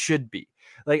how it should be.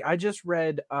 Like I just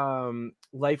read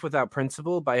Life Without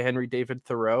Principle by Henry David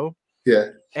Thoreau. Yeah.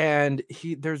 And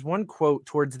there's one quote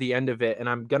towards the end of it, and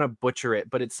I'm gonna butcher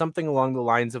it, but it's something along the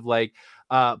lines of like,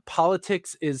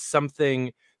 politics is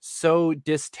something so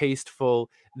distasteful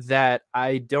that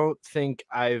I don't think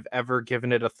I've ever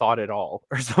given it a thought at all,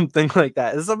 or something like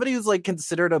that. As somebody who's like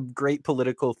considered a great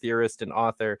political theorist and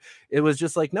author, it was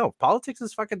just like, no, politics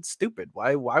is fucking stupid.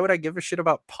 Why would I give a shit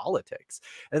about politics?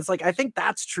 And it's like, I think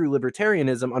that's true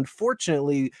libertarianism.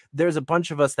 Unfortunately, there's a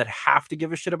bunch of us that have to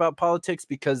give a shit about politics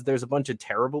because there's a bunch of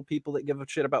terrible people that give a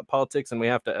shit about politics, and we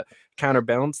have to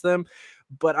counterbalance them.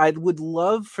 But I would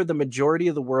love for the majority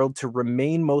of the world to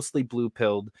remain mostly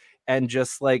blue-pilled and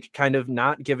just like kind of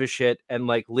not give a shit and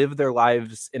like live their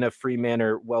lives in a free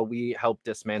manner while we help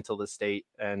dismantle the state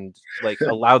and like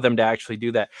allow them to actually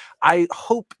do that. I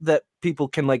hope that people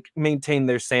can like maintain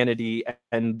their sanity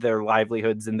and their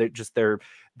livelihoods and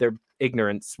their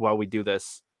ignorance while we do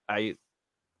this.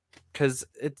 Because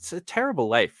it's a terrible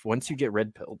life once you get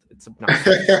red pilled. It's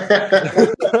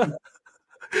obnoxious.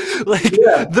 Like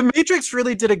the Matrix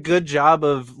really did a good job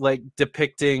of like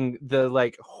depicting the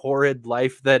like horrid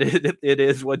life that it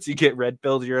is once you get red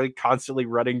pilled. You're like constantly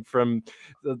running from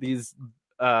these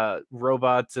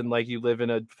robots, and like you live in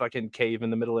a fucking cave in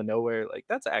the middle of nowhere. Like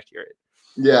that's accurate.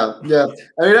 Yeah.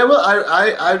 I mean,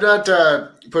 I'm not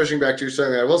pushing back too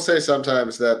strongly. I will say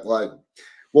sometimes that like,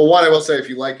 well, one, I will say if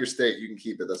you like your state, you can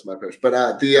keep it. That's my push. But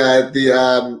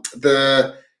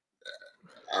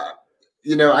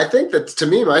you know, I think that to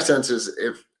me, my sense is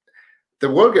if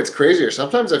the world gets crazier,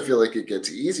 sometimes I feel like it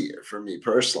gets easier for me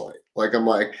personally. Like I'm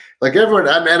like everyone.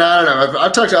 I mean, I don't know.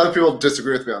 I've talked to other people who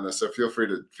disagree with me on this, so feel free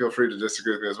to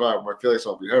disagree with me as well. My feelings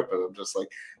won't be hurt, but I'm just like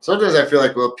sometimes I feel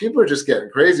like, well, people are just getting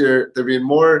crazier. They're being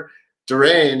more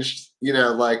deranged. You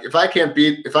know, like if I can't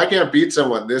beat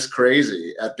someone this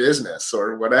crazy at business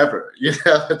or whatever, you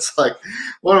know, it's like,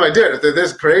 what am I doing if they're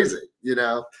this crazy? You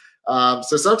know.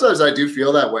 So sometimes I do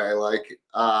feel that way, like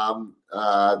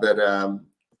that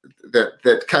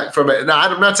kind of, from it. Now,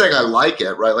 I'm not saying I like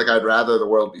it, right? Like I'd rather the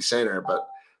world be saner,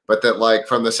 but that like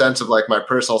from the sense of like my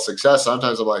personal success,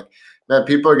 sometimes I'm like, man,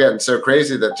 people are getting so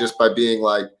crazy that just by being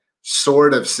like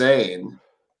sort of sane,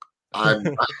 I'm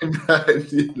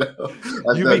you know,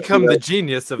 you become the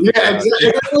genius of the crowd.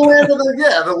 Exactly.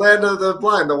 The land of the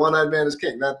blind, the one-eyed man is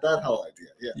king. That whole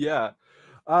idea. Yeah.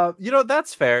 You know,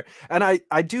 that's fair. And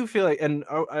I do feel like, and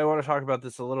I want to talk about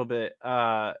this a little bit.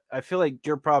 I feel like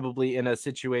you're probably in a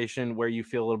situation where you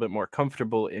feel a little bit more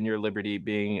comfortable in your liberty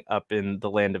being up in the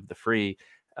land of the free.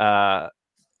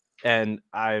 and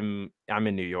I'm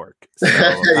in New York, so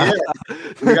Yeah.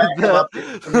 We gotta come up to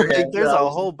New Hampshire. there's a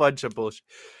whole bunch of bullshit.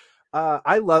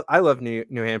 I love New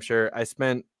Hampshire. I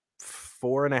spent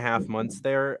 4.5 months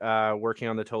there working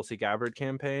on the Tulsi Gabbard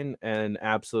campaign and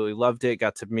absolutely loved it.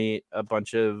 Got to meet a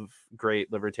bunch of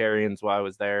great libertarians while I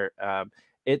was there.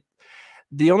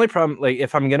 The only problem, like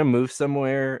if I'm gonna move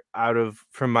somewhere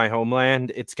from my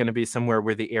homeland, it's gonna be somewhere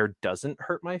where the air doesn't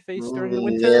hurt my face during the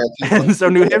winter. Yeah, and so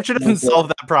New Hampshire doesn't solve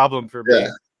that problem for me. Yeah.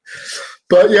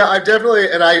 But yeah, I've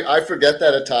definitely, and I forget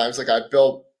that at times. Like I've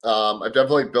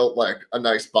definitely built like a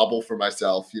nice bubble for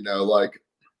myself. Like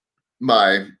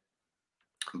my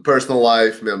personal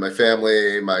life, my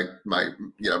family, my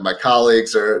my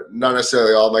colleagues are not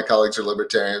necessarily all my colleagues are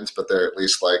libertarians, but they're at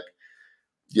least like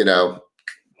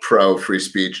pro free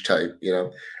speech type.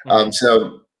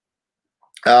 So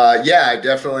yeah, I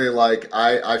definitely like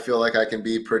I feel like I can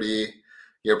be pretty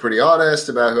honest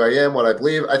about who I am, what I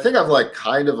believe. I think I've like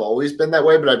kind of always been that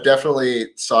way, but I've definitely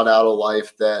sought out a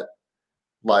life that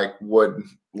like would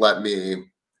let me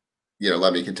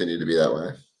continue to be that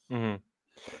way. Mm-hmm.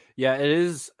 Yeah, it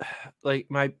is like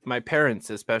my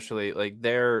parents, especially, like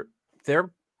they're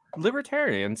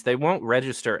libertarians. They won't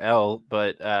register L,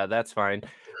 but that's fine.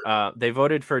 They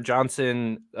voted for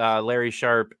Johnson, Larry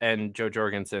Sharp, and Joe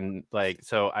Jorgensen. Like,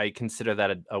 so I consider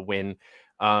that a win.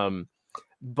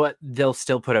 But they'll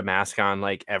still put a mask on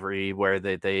like everywhere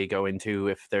that they go into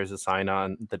if there's a sign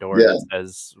on the door that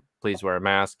says please wear a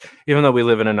mask, even though we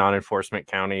live in a non-enforcement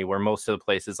county where most of the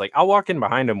places, like I'll walk in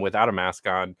behind them without a mask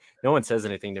on, no one says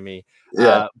anything to me.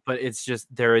 But it's just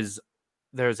there's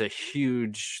a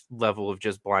huge level of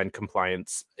just blind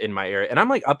compliance in my area, and I'm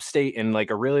like upstate in like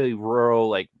a really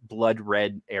rural, like blood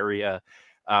red area,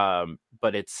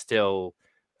 but it's still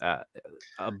a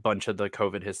bunch of the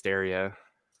COVID hysteria.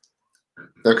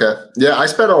 Okay. Yeah, I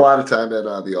spent a lot of time in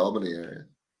the Albany area.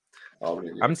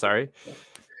 I'm sorry.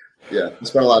 Yeah, I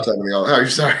spent a lot of time in the Albany. Oh, you're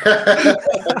sorry.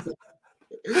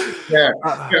 Yeah.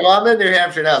 Well, I'm in New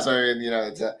Hampshire now, so I mean,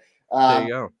 it's there you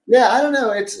go. Yeah, I don't know.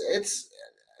 It's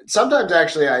sometimes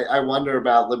actually I wonder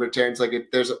about libertarians. Like, if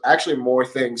there's actually more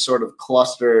things sort of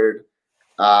clustered,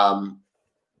 clustered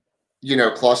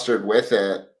with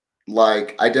it.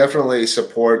 Like, I definitely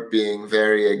support being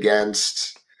very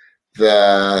against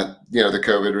the the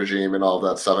COVID regime and all of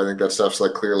that stuff. I think that stuff's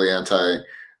like clearly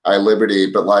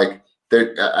anti-liberty, but like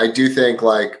I do think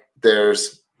like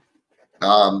there's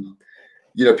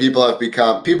people have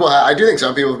become I do think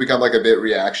some people have become like a bit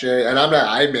reactionary, and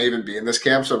I may even be in this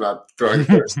camp, so I'm not throwing the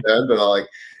first stone, but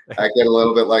I get a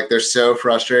little bit like they're so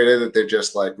frustrated that they're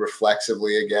just like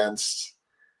reflexively against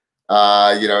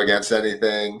against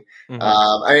anything. Mm-hmm.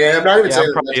 I mean, I'm not even saying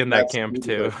I'm probably in that camp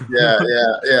too. Yeah.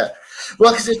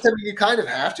 Well, because you kind of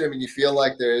have to. I mean, you feel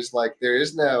like there is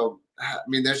no. I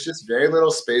mean, there's just very little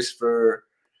space for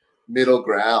middle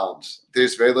ground.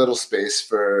 There's very little space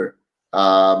for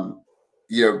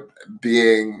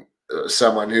being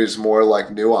someone who's more like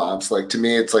nuanced. Like, to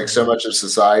me, it's like so much of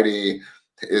society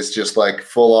is just like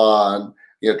full on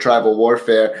tribal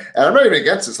warfare. And I'm not even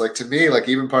against this. Like, to me, like,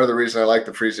 even part of the reason I like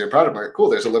the Free State Project, I'm like, cool,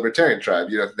 there's a libertarian tribe.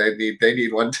 They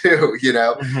need one too,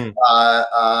 Mm-hmm.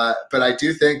 But I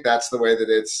do think that's the way that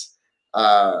it's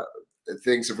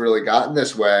things have really gotten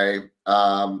this way,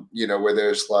 where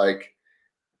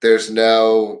there's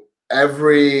no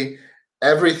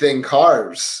everything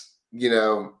carves,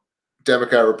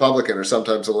 Democrat, Republican, or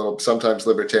sometimes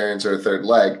libertarians are a third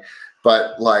leg,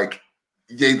 but like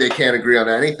they can't agree on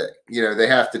anything. They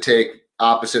have to take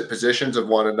opposite positions of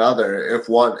one another. If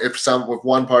one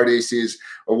party sees,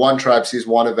 or one tribe sees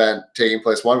one event taking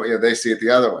place they see it the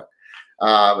other one.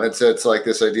 And so it's like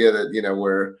this idea that,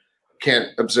 we're can't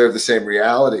observe the same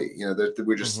reality, that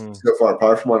we're just so far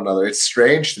apart from one another. It's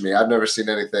strange to me. I've never seen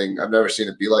it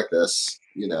be like this,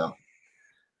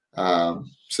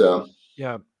 so.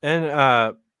 Yeah.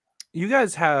 And you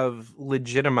guys have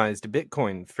legitimized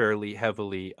Bitcoin fairly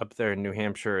heavily up there in New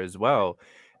Hampshire as well,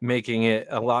 making it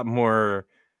a lot more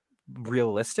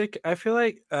realistic. I feel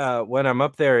like when I'm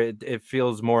up there, it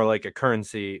feels more like a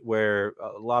currency, where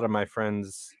a lot of my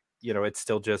friends, it's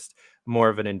still just more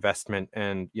of an investment,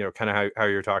 and kind of how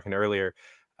you were talking earlier.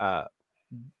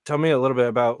 Tell me a little bit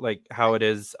about like how it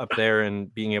is up there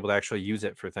and being able to actually use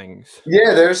it for things.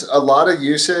 Yeah, there's a lot of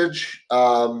usage.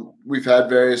 We've had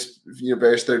various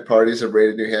third parties have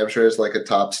rated New Hampshire as like a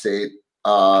top state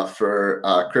for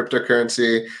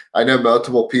cryptocurrency. I know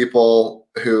multiple people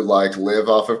who like live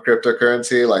off of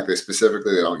cryptocurrency. Like they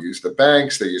don't use the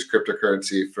banks; they use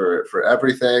cryptocurrency for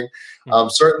everything.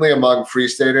 Certainly among free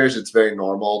staters, it's very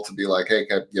normal to be like, "Hey,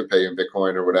 can you pay in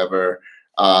Bitcoin or whatever?"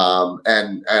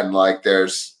 And like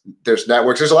there's there's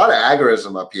networks. There's a lot of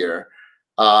agorism up here.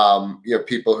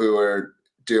 People who are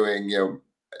doing,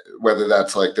 whether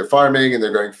that's like they're farming and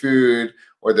they're growing food,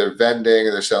 or they're vending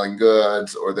and they're selling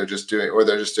goods, or they're just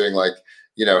doing like,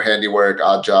 handiwork,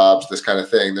 odd jobs, this kind of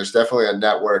thing. There's definitely a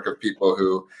network of people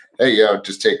who, hey,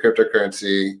 just take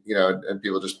cryptocurrency, and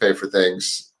people just pay for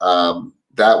things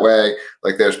that way.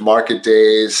 Like there's market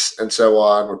days and so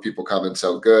on where people come and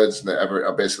sell goods,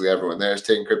 and basically everyone there is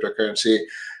taking cryptocurrency.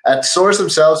 At Source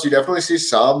themselves, you definitely see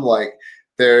some, like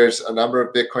there's a number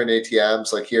of Bitcoin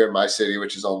ATMs, like here in my city,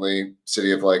 which is only a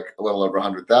city of like a little over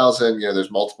 100,000.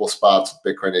 There's multiple spots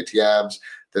with Bitcoin ATMs.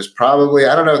 There's probably,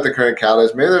 I don't know what the current count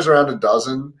is, maybe there's around a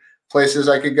dozen places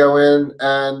I could go in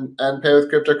and pay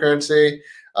with cryptocurrency.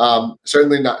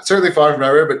 Certainly far from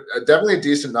everywhere, but definitely a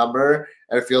decent number.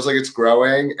 And it feels like it's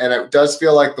growing. And it does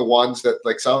feel like the ones that,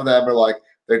 like, some of them are like,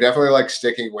 they're definitely like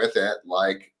sticking with it.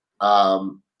 Like,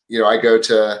 I go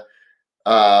to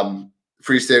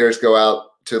Free Staters go out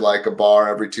to like a bar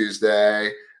every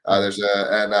Tuesday. In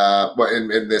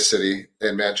this city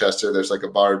in Manchester, there's like a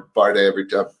bar day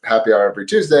happy hour every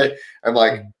Tuesday, and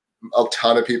like a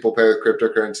ton of people pay with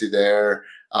cryptocurrency there.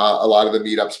 A lot of the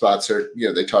meetup spots are,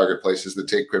 they target places that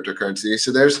take cryptocurrency.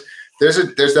 So there's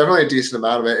definitely a decent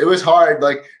amount of it. It was hard,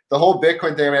 like the whole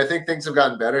Bitcoin thing. I mean, I think things have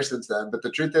gotten better since then, but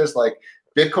the truth is, like,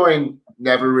 Bitcoin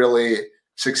never really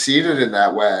succeeded in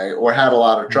that way or had a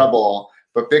lot of trouble.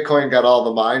 But Bitcoin got all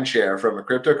the mind share from a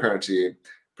cryptocurrency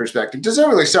perspective.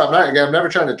 Deservedly so. I'm never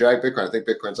trying to drag Bitcoin. I think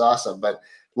Bitcoin's awesome, but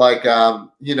like Bitcoin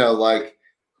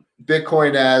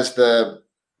as the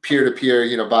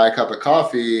peer-to-peer, buy a cup of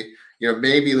coffee,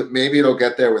 maybe it'll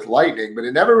get there with Lightning, but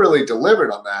it never really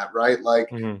delivered on that, right? Like,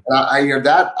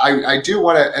 I do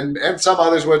want to, and some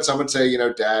others would. Some would say,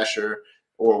 Dash or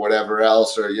whatever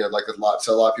else, or like a lot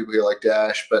of people here like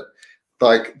Dash, but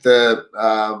like the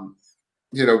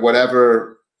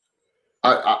whatever.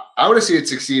 I want to see it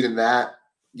succeed in that,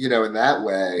 in that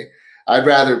way. I'd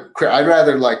rather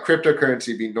like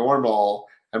cryptocurrency be normal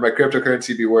and my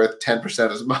cryptocurrency be worth 10%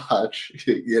 as much,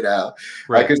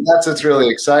 right? Because that's what's really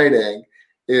exciting,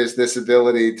 is this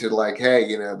ability to, like,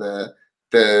 hey, the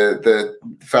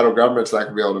federal government's not going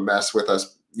to be able to mess with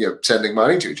us, sending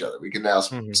money to each other. We can now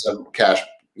send cash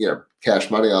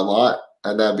money online,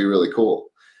 and that'd be really cool.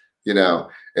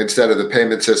 Instead of the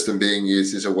payment system being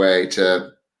used as a way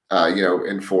to,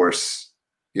 enforce,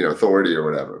 authority or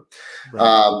whatever.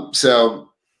 Right.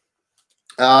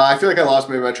 I feel like I lost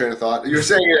maybe my train of thought. You were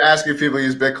saying you're asking if people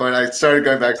use Bitcoin. I started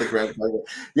going back to the grand.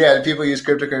 Yeah, do people use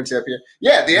cryptocurrency up here?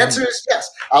 Yeah, the answer is yes.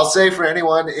 I'll say for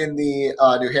anyone in the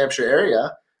New Hampshire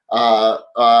area,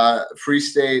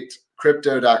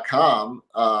 freestatecrypto.com,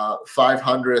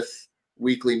 500th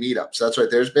weekly meetups. That's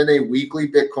right. There's been a weekly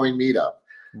Bitcoin meetup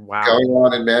going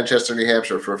on in Manchester, New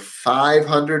Hampshire for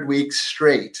 500 weeks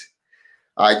straight.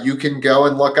 You can go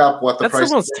and look up what the price.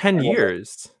 That's almost 10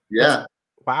 years. Yeah.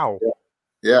 Wow.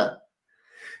 Yeah.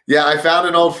 I found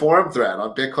an old forum thread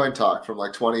on Bitcoin Talk from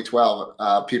like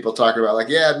 2012. People talking about, like,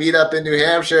 meet up in New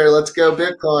Hampshire. Let's go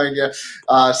Bitcoin. Yeah.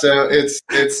 So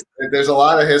there's a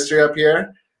lot of history up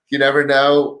here. You never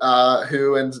know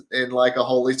who in like a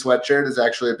holy sweatshirt is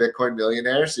actually a Bitcoin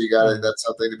millionaire. So that's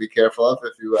something to be careful of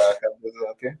if you come visit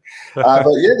up here.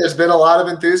 But yeah, there's been a lot of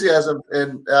enthusiasm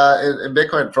in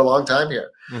Bitcoin for a long time here.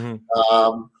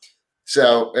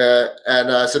 So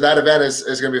that event is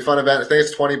going to be a fun event. I think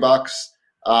it's $20.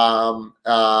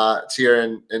 It's here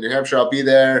in New Hampshire. I'll be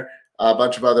there. A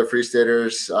bunch of other Free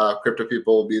Staters, crypto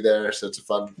people will be there. So it's a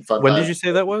fun When time. Did you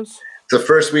say that was? The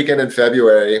first weekend in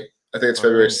February. I think it's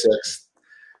February 6th.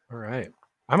 All right.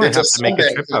 I might have to make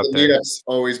a trip out there. The meetup's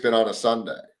always been on a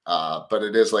Sunday, but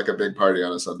it is like a big party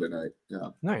on a Sunday night. Yeah.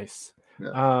 Nice.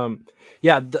 Yeah.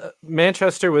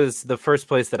 Manchester was the first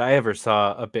place that I ever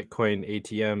saw a Bitcoin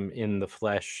ATM in the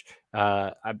flesh,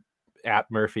 at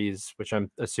Murphy's, which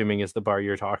I'm assuming is the bar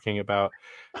you're talking about.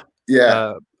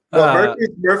 Yeah.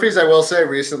 Murphy's, I will say,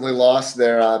 recently lost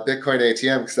their Bitcoin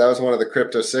ATM because that was one of the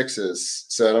Crypto Sixes.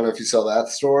 So I don't know if you saw that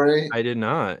story. I did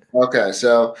not. Okay,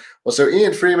 so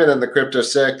Ian Freeman and the Crypto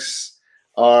Six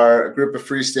are a group of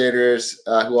Free Staters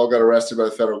who all got arrested by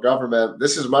the federal government.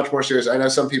 This is much more serious. I know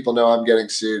some people know I'm getting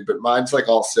sued, but mine's like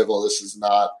all civil. This is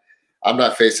not. I'm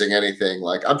not facing anything.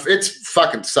 Like, it's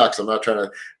fucking sucks. I'm not trying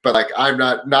to, but like, I'm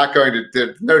not going to.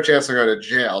 There's no chance I'm going to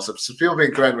jail. So people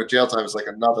being threatened with jail time is like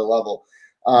another level.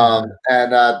 So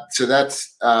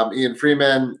that's Ian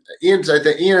Freeman. Ian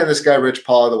and this guy Rich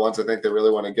Paul are the ones I think they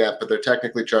really want to get, but they're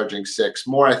technically charging $6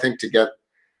 more, I think, to get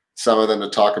some of them to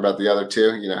talk about the other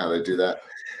two. You know how they do that.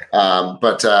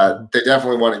 But they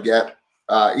definitely want to get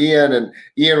Ian, and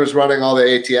Ian was running all the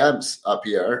ATMs up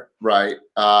here, right?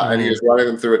 And he was running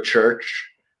them through a church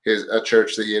a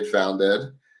church that he had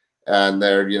founded, and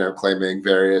they're claiming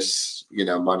various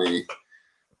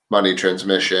money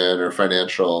transmission or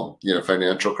financial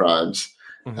crimes.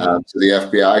 So the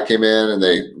FBI came in and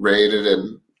they raided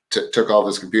and took all of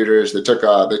his computers. They took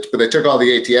but they took all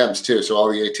the ATMs too. So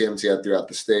all the ATMs he had throughout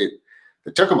the state,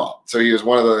 they took them all. So he was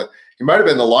he might have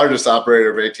been the largest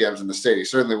operator of ATMs in the state. He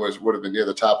certainly would have been near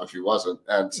the top if he wasn't.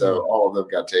 And so all of them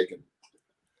got taken.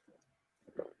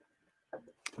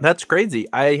 That's crazy.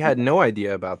 I had no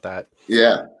idea about that.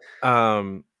 Yeah.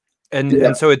 And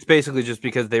so it's basically just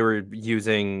because they were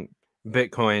using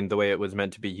Bitcoin the way it was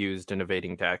meant to be used and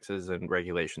evading taxes and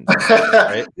regulations,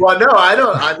 right? Well, no, I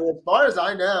don't. I mean, as far as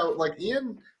I know, like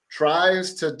Ian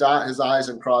tries to dot his I's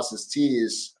and cross his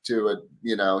T's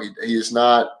he's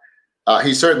not.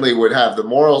 He certainly would have the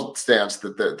moral stance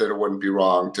that it wouldn't be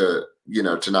wrong to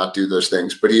not do those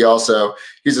things. But he's a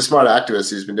smart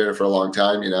activist. He's been doing it for a long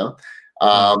time,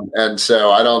 and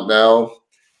so I don't know.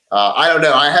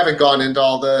 I haven't gone into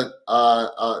all the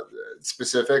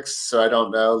specifics, so I don't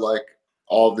know like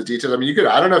all of the details. I mean,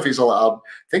 I don't know if he's allowed.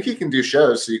 I think he can do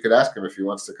shows, so you could ask him if he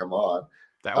wants to come on.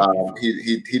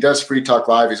 He does Free Talk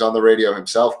Live. He's on the radio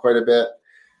himself quite a bit.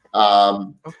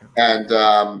 There's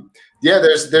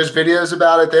videos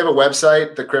about it. They have a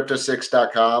website,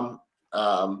 thecrypto6.com.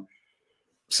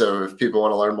 So if people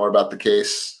want to learn more about the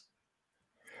case.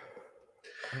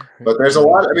 But there's a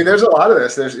lot. I mean, there's a lot of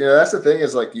this. There's, that's the thing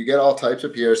is like you get all types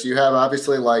of here. So you have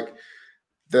obviously like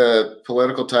the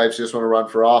political types who just want to run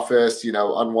for office,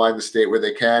 unwind the state where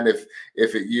they can. If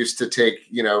it used to take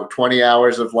 20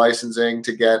 hours of licensing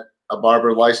to get a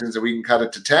barber license and we can cut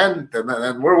it to 10,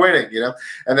 then we're winning,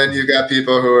 And then you got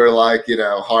people who are like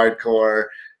hardcore,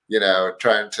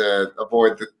 trying to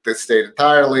avoid the state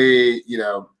entirely,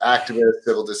 activists,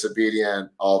 civil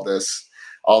disobedient, all this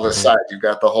side. You've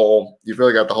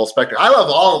really got the whole spectrum. I love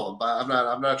all of them, but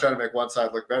I'm not trying to make one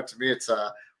side look better. To me, it's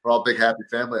we're all big happy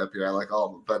family up here. I like all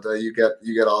of them, but you get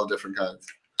all the different kinds.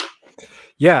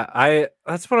 Yeah,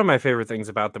 that's one of my favorite things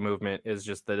about the movement is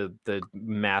just the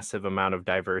massive amount of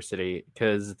diversity,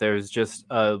 because there's just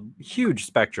a huge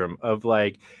spectrum of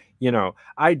like,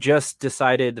 I just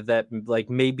decided that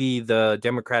like maybe the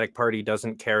Democratic Party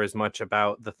doesn't care as much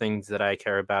about the things that I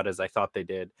care about as I thought they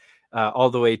did. All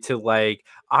the way to like,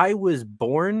 I was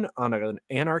born on an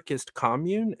anarchist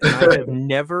commune and I have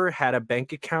never had a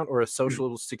bank account or a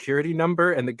social security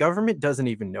number, and the government doesn't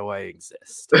even know I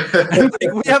exist. And,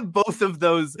 like, we have both of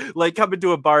those, like coming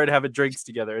to a bar and having drinks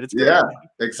together. And it's great. Yeah,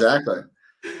 exactly.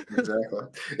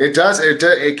 It does.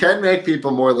 It can make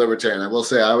people more libertarian. I will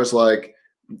say, I was like,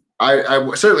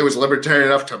 I certainly was libertarian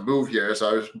enough to move here, so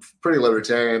I was pretty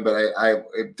libertarian. But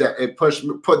it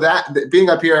put that being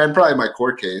up here and probably my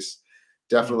court case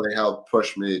definitely helped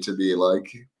push me to be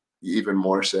like even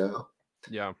more so.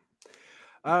 Yeah.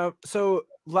 So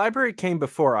Library came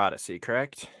before Odyssey,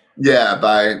 correct? Yeah,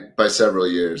 by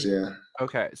several years. Yeah.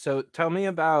 Okay, so tell me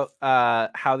about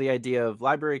how the idea of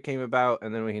Library came about,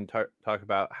 and then we can talk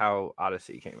about how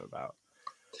Odyssey came about.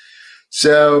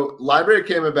 So Library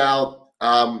came about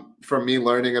from me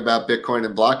learning about Bitcoin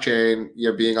and blockchain,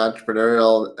 being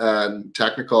entrepreneurial and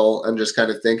technical, and just kind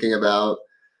of thinking about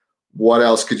what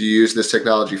else could you use this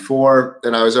technology for.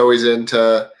 And I was always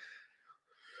into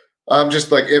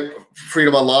just like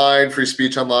freedom online, free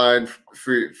speech online,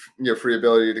 free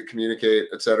ability to communicate,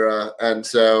 etc. And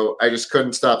so I just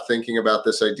couldn't stop thinking about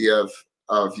this idea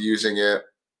of using it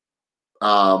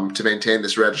to maintain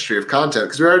this registry of content,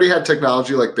 because we already had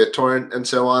technology like BitTorrent and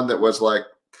so on that was like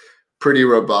pretty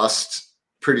robust,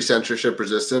 pretty censorship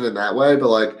resistant in that way, but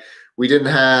like we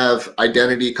didn't have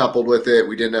identity coupled with it.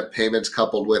 We didn't have payments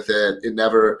coupled with it. It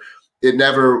never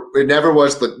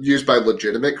was used by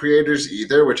legitimate creators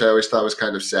either, which I always thought was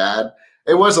kind of sad.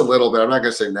 It was a little bit. I'm not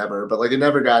going to say never, but like it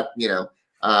never got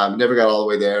never got all the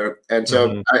way there. And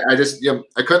so I just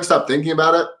I couldn't stop thinking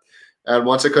about it. And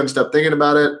once I couldn't stop thinking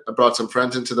about it, I brought some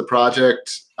friends into the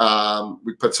project.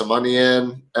 We put some money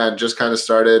in and just kind of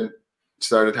started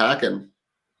hacking.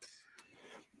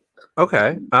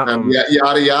 Okay.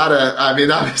 Yada yada. I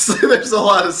mean, obviously, there's a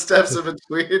lot of steps in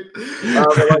between.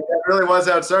 But like, that really was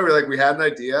how it started. Like, we had an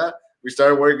idea. We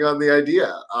started working on the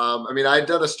idea. I mean, I'd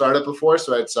done a startup before,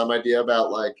 so I had some idea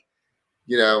about like,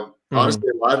 honestly,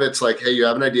 a lot of it's like, hey, you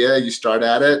have an idea, you start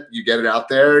at it, you get it out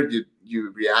there, you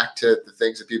react to the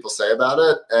things that people say about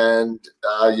it, and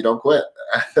you don't quit.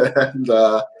 And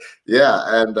I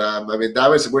mean,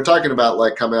 we're talking about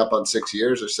like coming up on 6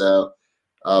 years or so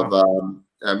of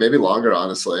maybe longer,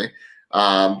 honestly,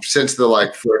 since the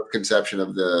like first conception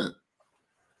of the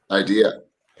idea.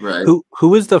 Right. Who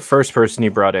was the first person you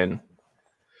brought in?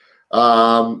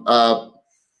 I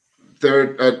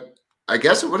I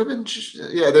guess it would have been.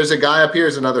 Yeah, there's a guy up here.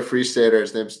 Is another free stater.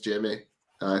 His name's Jimmy.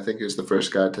 I think he was the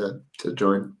first guy to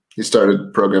join. He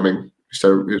started programming. He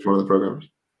was one of the programmers.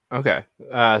 Okay,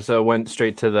 so it went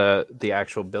straight to the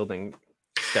actual building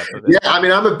step of it. Yeah, I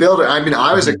mean, I'm a builder. I mean,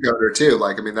 I was a coder too.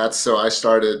 Like, I mean, that's so I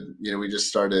started. We just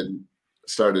started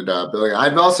building.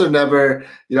 I've also never.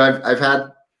 I've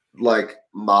had like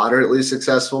moderately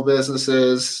successful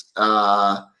businesses,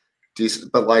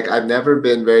 decent, but like I've never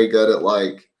been very good at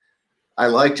like. I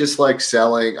like just like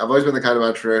selling. I've always been the kind of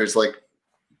entrepreneur who's like,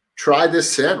 try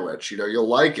this sandwich. You'll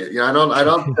like it. I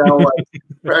don't sell like.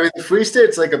 I mean, the free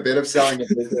state's like a bit of selling a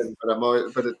vision,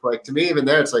 but it's like to me even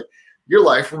there, it's like your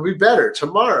life will be better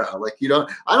tomorrow. Like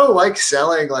I don't like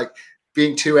selling like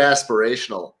being too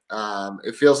aspirational.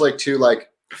 It feels like too like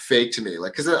fake to me.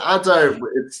 Like because the odds are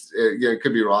it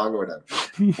could be wrong or whatever.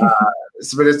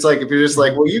 But it's like if you're just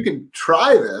like, well, you can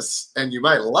try this and you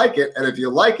might like it, and if you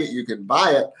like it, you can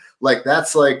buy it. Like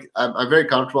that's like I'm very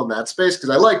comfortable in that space because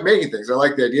I like making things. I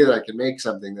like the idea that I can make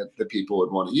something that people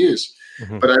would want to use,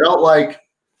 but I don't like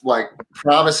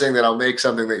promising that I'll make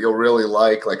something that you'll really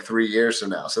like 3 years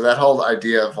from now. So that whole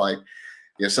idea of like,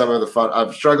 some of the fun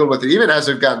I've struggled with it, even as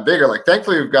we've gotten bigger. Like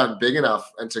thankfully we've gotten big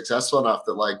enough and successful enough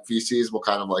that like VCs will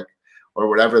kind of like, or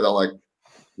whatever, they'll like,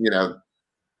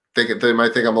 they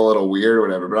might think I'm a little weird or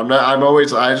whatever, but I'm not.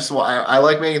 I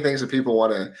like making things that people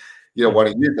want to,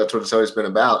 want to use. That's what it's always been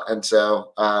about. And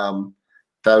so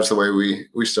that was the way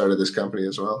we started this company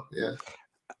as well. Yeah.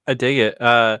 I dig it.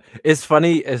 It's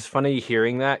funny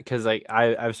hearing that because like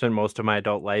I've spent most of my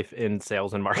adult life in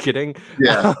sales and marketing.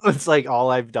 Yeah, it's like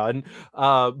all I've done.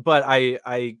 But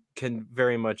I can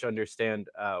very much understand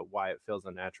why it feels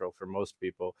unnatural for most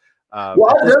people.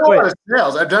 Well, I've done a lot of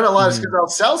sales. I've done a lot of sales. I'll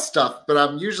sell stuff, but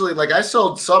I'm usually like I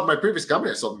sold my previous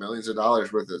company. I sold millions of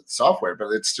dollars worth of software, but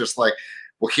it's just like,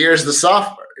 well, here's the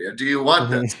software. Do you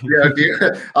want this?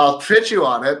 I'll pitch you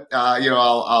on it.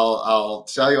 I'll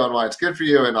sell you on why it's good for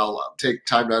you, and I'll take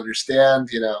time to understand,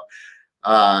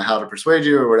 how to persuade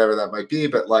you or whatever that might be.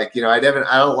 But like, I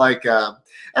don't like. I'm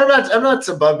not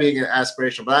above being an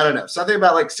aspirational, but I don't know, something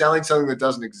about like selling something that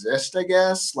doesn't exist. I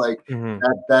guess like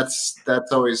that's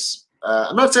always.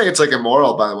 I'm not saying it's like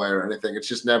immoral, by the way, or anything. It's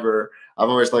just never. I've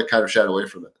always like kind of shied away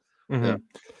from it.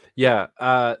 Yeah,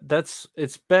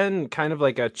 it's been kind of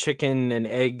like a chicken and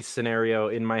egg scenario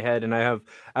in my head, and I have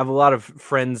a lot of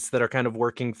friends that are kind of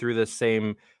working through the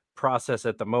same process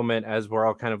at the moment as we're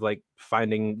all kind of like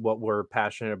finding what we're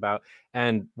passionate about.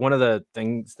 And one of the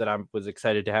things that I was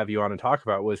excited to have you on and talk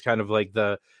about was kind of like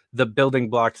the building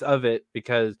blocks of it,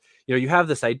 because you have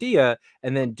this idea,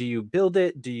 and then do you build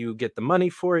it? Do you get the money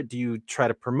for it? Do you try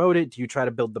to promote it? Do you try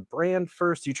to build the brand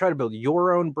first? Do you try to build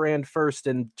your own brand first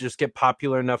and just get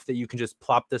popular enough that you can just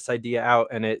plop this idea out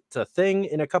and it's a thing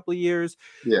in a couple of years?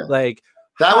 Yeah, like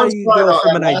that how one's do you go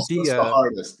from an idea? The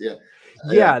hardest.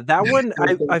 Yeah, that one,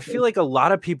 I feel like a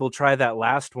lot of people try that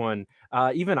last one.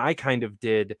 Even I kind of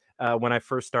did when I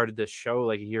first started this show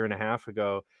like a year and a half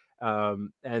ago.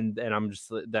 And I'm just,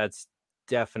 that's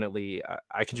definitely,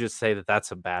 I can just say that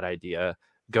that's a bad idea.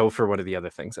 Go for one of the other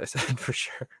things I said for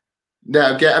sure.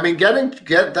 No,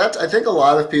 that's, I think a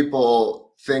lot of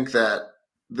people think that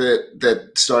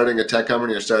starting a tech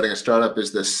company or starting a startup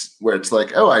is this, where it's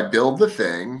like, oh, I build the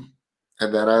thing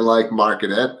and then I like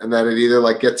market it, and then it either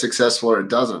like gets successful or it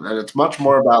doesn't. And it's much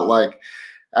more about like,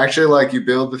 actually like you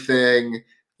build the thing,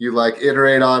 you like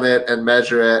iterate on it and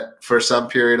measure it for some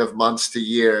period of months to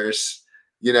years,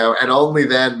 and only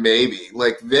then maybe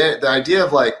like the idea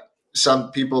of like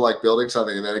some people like building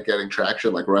something and then it getting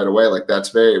traction like right away, like that's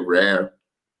very rare.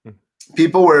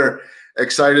 People were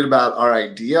excited about our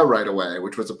idea right away,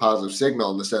 which was a positive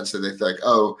signal in the sense that they think,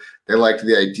 oh, they liked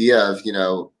the idea of,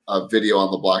 a video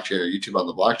on the blockchain or YouTube on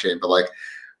the blockchain. But like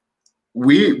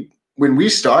when we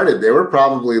started, there were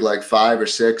probably like 5 or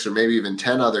 6 or maybe even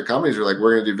 10 other companies who were like,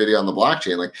 we're going to do video on the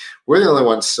blockchain. Like we're the only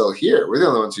ones still here. We're the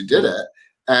only ones who did it.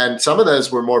 And some of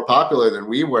those were more popular than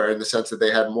we were in the sense that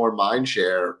they had more mind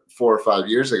share 4 or 5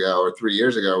 years ago or 3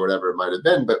 years ago or whatever it might have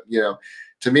been. But,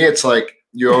 to me, it's like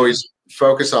you always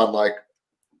focus on like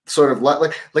sort of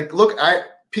look,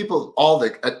 people, all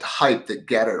the hype that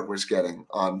Getter was getting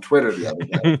on Twitter the other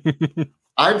day.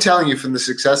 I'm telling you, from the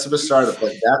success of a startup,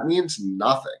 like that means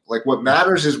nothing. Like what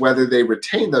matters is whether they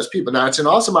retain those people. Now it's an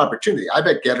awesome opportunity. I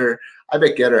bet Getter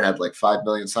had like 5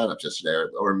 million signups yesterday,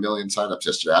 or 1 million signups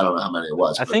yesterday. I don't know how many it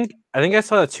was. I think I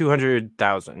saw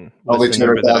 200,000. Only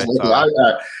 200,000.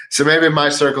 So maybe my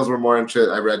circles were more into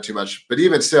it. I read too much, but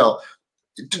even still.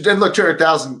 Then look,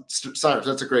 200,000 signups.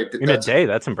 That's a great in a day.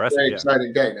 That's impressive. Very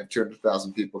exciting day. And if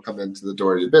 200,000 people come into the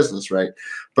door of your business, right?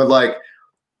 But like,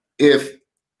 if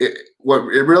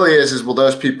what it really is will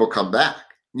those people come back?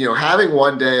 Having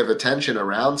one day of attention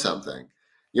around something.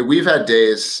 We've had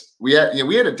days. We had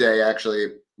a day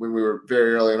actually when we were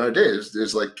very early in our days. It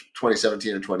was like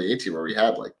 2017 or 2018 where we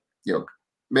had like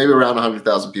maybe around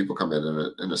 100,000 people come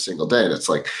in a single day, and it's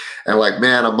like,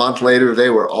 man, a month later they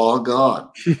were all gone.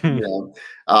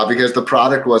 Because the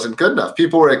product wasn't good enough.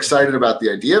 People were excited about the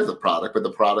idea of the product, but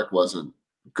the product wasn't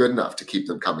good enough to keep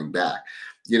them coming back.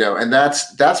 And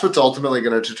that's what's ultimately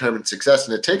going to determine success.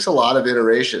 And it takes a lot of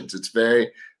iterations. It's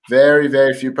very, very,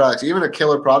 very few products. Even a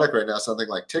killer product right now, something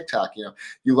like TikTok,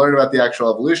 you learn about the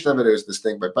actual evolution of it. It was this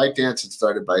thing by ByteDance. It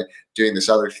started by doing this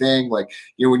other thing. Like,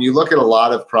 when you look at a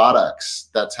lot of products,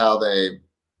 that's how they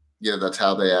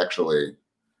actually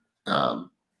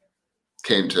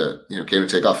came to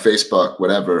take off. Facebook,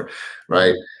 whatever,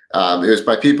 right? It was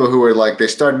by people who were like,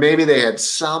 maybe they had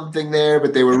something there,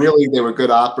 but they were good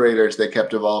operators. They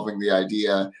kept evolving the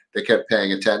idea. They kept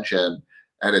paying attention.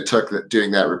 And it took doing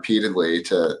that repeatedly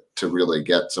to really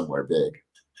get somewhere big.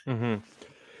 Mm-hmm.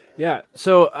 Yeah.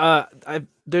 So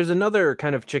there's another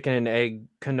kind of chicken and egg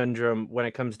conundrum when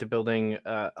it comes to building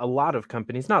a lot of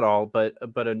companies, not all, but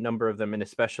a number of them, and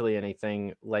especially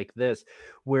anything like this,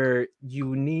 where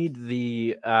you need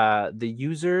the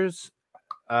users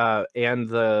and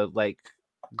the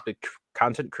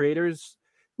content creators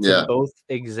to both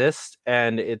exist.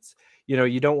 And it's,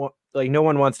 you don't want, no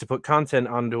one wants to put content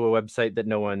onto a website that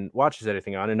no one watches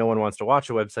anything on, and no one wants to watch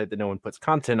a website that no one puts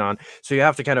content on. So you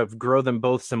have to kind of grow them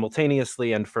both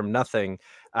simultaneously and from nothing.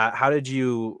 How did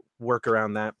you work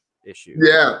around that issue?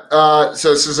 Yeah.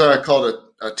 So this is called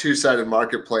a two-sided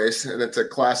marketplace, and it's a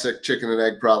classic chicken and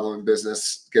egg problem in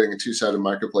business, getting a two-sided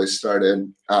marketplace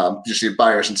started. You see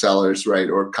buyers and sellers, right?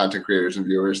 Or content creators and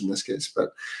viewers in this case. But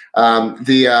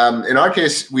in our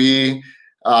case, we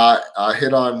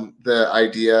hit on the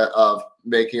idea of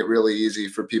making it really easy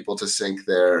for people to sync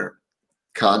their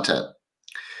content.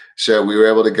 So we were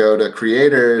able to go to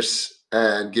creators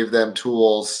and give them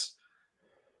tools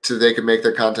so they can make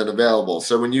their content available.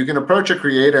 So when you can approach a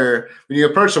creator, when you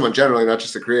approach someone generally, not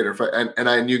just a creator,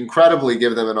 and you incredibly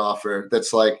give them an offer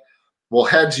that's like, well,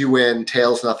 heads you win,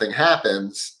 tails nothing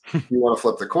happens. You want to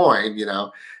flip the coin,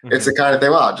 It's the kind of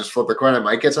thing, well, I'll just flip the coin, I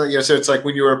might get something. So it's like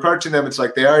when you were approaching them, it's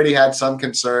like they already had some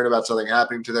concern about something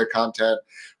happening to their content.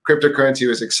 Cryptocurrency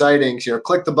was exciting. So,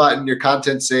 click the button, your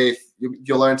content's safe,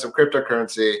 you'll learn some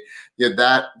cryptocurrency.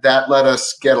 That let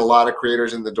us get a lot of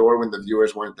creators in the door when the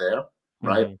viewers weren't there,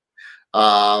 right?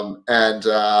 And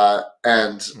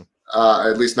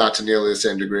at least not to nearly the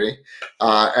same degree.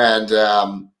 And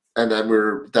then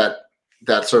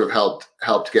that sort of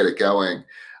helped get it going.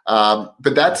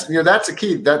 But that's a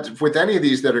key. That with any of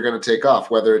these that are going to take off,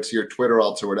 whether it's your Twitter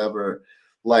alts or whatever,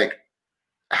 like,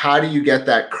 how do you get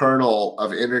that kernel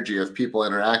of energy of people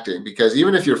interacting? Because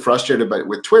even if you're frustrated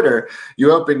with Twitter,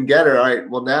 you open Getter. All right,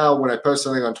 well, now when I post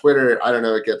something on Twitter, I don't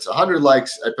know, it gets 100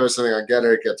 likes. I post something on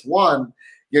Getter, it gets 1.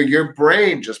 Your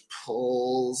brain just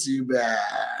pulls you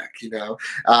back. When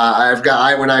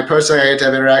I post something, I get to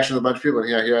have interaction with a bunch of people, and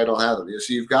here I don't have them.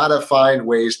 So you've got to find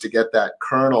ways to get that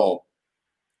kernel,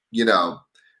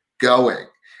 going.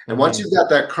 And once you've got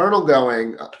that kernel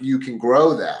going, you can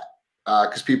grow that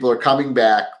because people are coming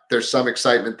back. There's some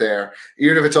excitement there,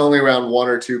 even if it's only around one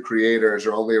or two creators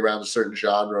or only around a certain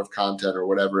genre of content or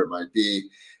whatever it might be.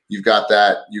 You've got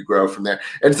that, you grow from there.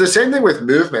 And it's the same thing with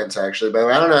movements, actually.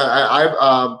 But I don't know.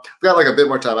 I've got like a bit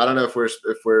more time. I don't know if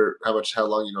we're how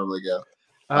long you normally go.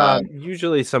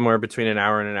 Usually somewhere between an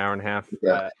hour and a half.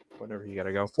 Yeah. Whenever you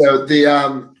gotta go. So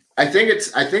I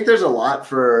think there's a lot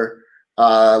for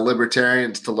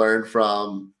libertarians to learn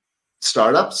from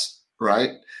startups,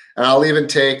 right? And I'll even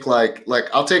take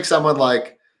I'll take someone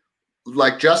like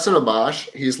Justin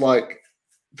Amash. He's like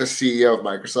the CEO of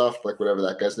Microsoft, like whatever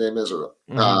that guy's name is, or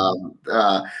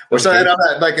something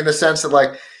like in the sense that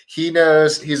like he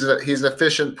knows he's an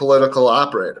efficient political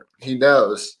operator. He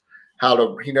knows how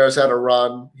to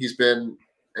run. He's been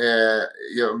a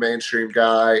mainstream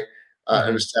guy,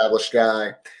 an established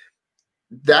guy.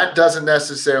 That doesn't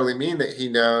necessarily mean that he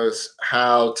knows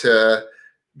how to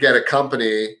get a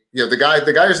company. The guy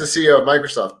who's the CEO of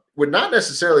Microsoft would not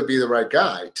necessarily be the right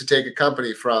guy to take a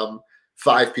company from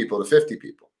 5 people to 50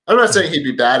 people. I'm not saying he'd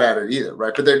be bad at it either,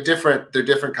 right? But they're different. They're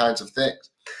different kinds of things.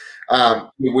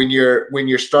 When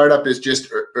your startup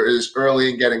is early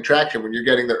in getting traction, when you're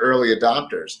getting the early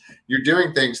adopters, you're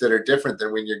doing things that are different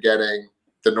than when you're getting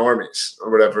the normies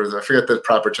or whatever. I forget the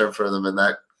proper term for them in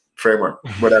that framework,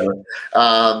 whatever.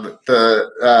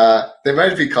 They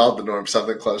might be called the norm,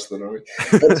 something close to the norm.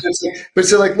 But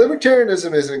so like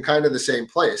libertarianism is in kind of the same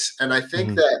place. And I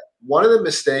think that one of the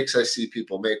mistakes I see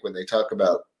people make when they talk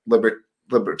about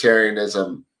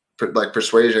libertarianism, like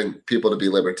persuading people to be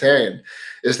libertarian,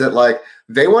 is that like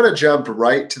they want to jump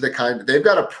right to they've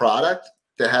got a product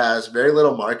that has very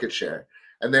little market share,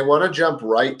 and they want to jump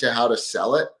right to how to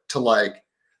sell it to like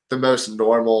the most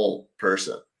normal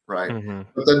person, right? Mm-hmm.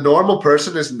 But the normal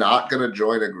person is not going to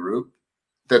join a group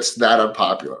that's that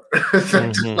unpopular.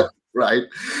 Mm-hmm. Right?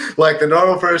 Like the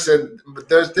normal person,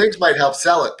 those things might help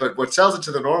sell it, but what sells it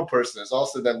to the normal person is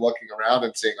also them looking around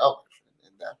and saying, oh,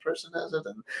 and that person has it,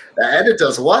 and it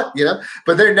does what,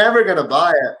 but they're never going to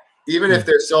buy it. Even if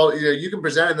they're sold, you can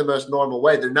present it in the most normal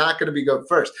way. They're not going to be go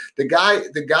first. The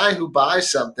guy who buys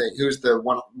something, who's the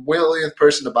 1 millionth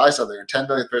person to buy something or 10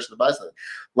 millionth person to buy something,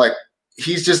 like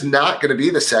he's just not going to be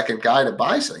the second guy to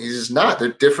buy something. He's just not.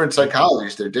 They're different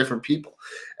psychologies. They're different people,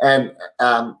 and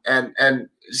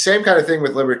same kind of thing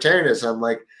with libertarianism.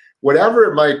 Like whatever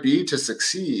it might be to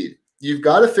succeed, you've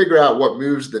got to figure out what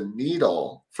moves the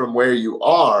needle from where you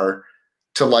are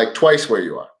to like twice where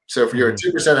you are. So if you're at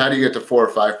 2%, how do you get to 4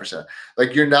 or 5%?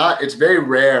 Like you're not. It's very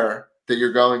rare that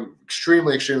you're going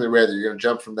extremely, extremely rare that you're going to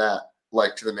jump from that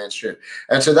like to the mainstream.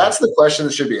 And so that's the question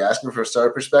that should be asking from a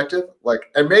starter perspective. Like,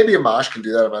 and maybe Amash can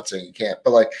do that. I'm not saying you can't,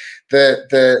 but like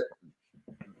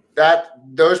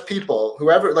those people,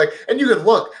 whoever, like, and you can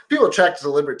look, people attracted to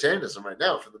libertarianism right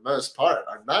now, for the most part,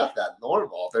 are not that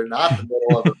normal. They're not the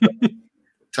middle of the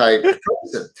type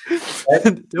person.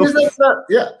 Right?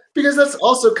 Because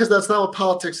that's not what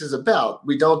politics is about.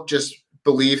 We don't just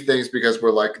believe things because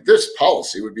we're like, this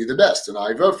policy would be the best and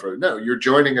I vote for it. No, you're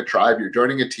joining a tribe, you're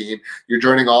joining a team, you're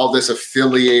joining all this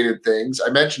affiliated things. I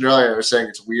mentioned earlier, I was saying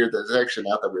it's weird that it's actually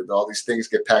not that weird that all these things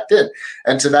get packed in.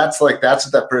 And so that's what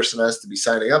that person has to be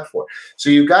signing up for.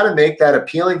 So you've got to make that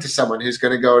appealing to someone who's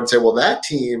going to go and say, well, that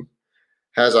team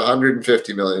has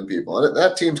 150 million people on it.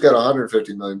 That team's got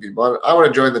 150 million people on it. I want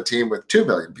to join the team with 2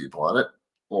 million people on it,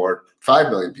 or 5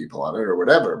 million people on it, or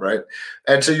whatever, right?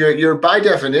 And so you're by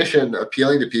definition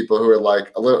appealing to people who are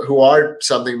like who are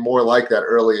something more like that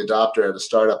early adopter at a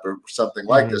startup or something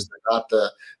like this. They're not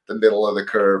the middle of the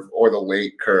curve or the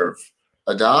late curve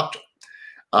adopter.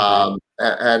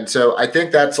 And so I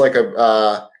think that's like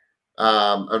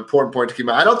an important point to keep in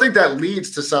mind. I don't think that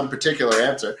leads to some particular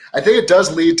answer. I think it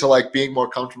does lead to like being more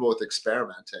comfortable with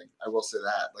experimenting. I will say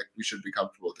that, like, we should be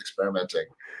comfortable with experimenting.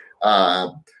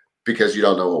 Because you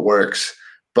don't know what works.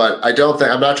 But I'm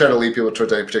not trying to lead people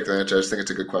towards any particular answer. I just think it's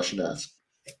a good question to ask.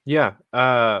 Yeah.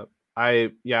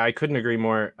 I couldn't agree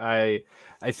more. I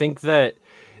think that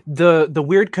the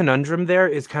weird conundrum there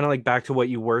is kind of like back to what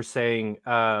you were saying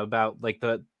about like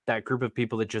that group of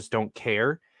people that just don't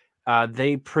care.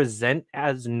 They present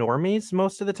as normies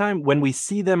most of the time. When we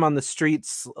see them on the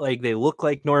streets, like they look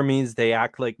like normies, they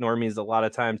act like normies a lot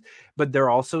of times, but they're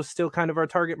also still kind of our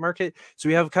target market. So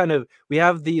we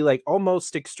have the like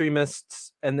almost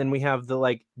extremists, and then we have the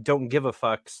like don't give a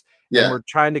fucks. Yeah. And we're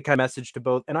trying to kind of message to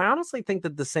both. And I honestly think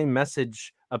that the same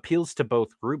message appeals to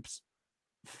both groups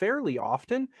fairly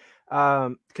often.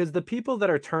 Because the people that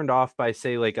are turned off by,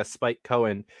 say, like a Spike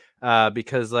Cohen,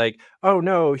 because like, oh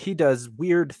no, he does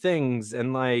weird things,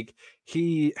 and like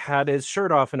he had his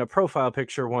shirt off in a profile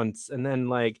picture once, and then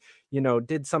like,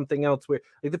 did something else weird.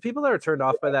 Like the people that are turned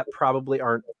off by that probably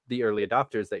aren't the early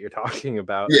adopters that you're talking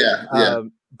about.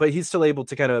 But he's still able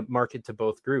to kind of market to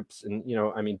both groups. And,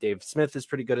 I mean, Dave Smith is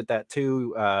pretty good at that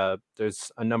too.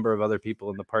 There's a number of other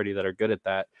people in the party that are good at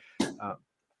that.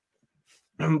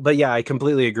 But yeah, I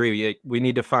completely agree. We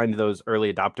need to find those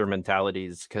early adopter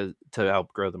mentalities to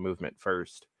help grow the movement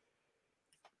first.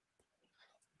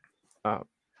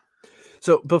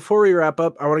 So before we wrap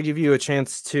up, I want to give you a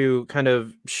chance to kind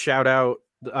of shout out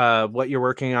what you're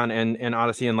working on in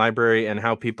Odyssey and Library, and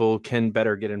how people can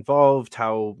better get involved,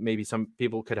 how maybe some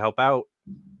people could help out.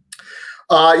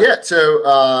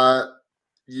 So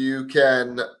you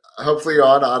can, hopefully you're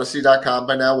on odyssey.com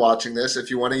by now watching this. If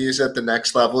you want to use it at the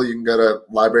next level, you can go to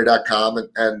library.com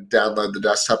and download the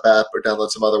desktop app, or download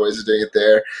some other ways of doing it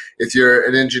there. If you're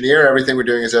an engineer, everything we're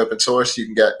doing is open source. You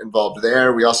can get involved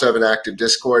there. We also have an active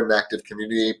Discord, an active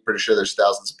community. Pretty sure there's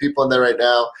thousands of people in there right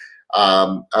now.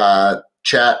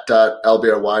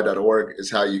 Chat.lbry.org is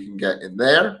how you can get in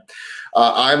there.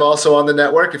 I'm also on the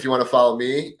network. If you want to follow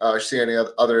me, see any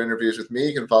other interviews with me,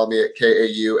 you can follow me at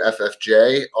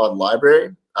KAUFFJ on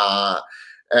Library.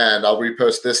 And I'll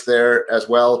repost this there as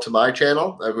well to my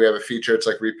channel. We have a feature, it's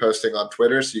like reposting on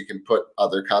Twitter, so you can put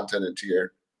other content into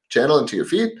your channel, into your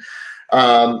feed.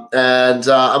 And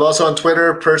I'm also on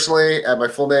Twitter personally at my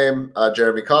full name,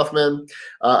 Jeremy Kaufman.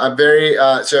 I'm very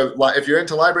so if you're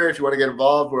into Library, if you want to get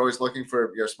involved, we're always looking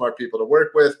for smart people to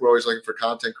work with. We're always looking for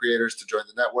content creators to join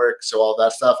the network. So all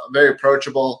that stuff. I'm very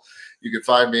approachable. you can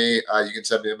find me. You can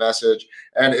send me a message.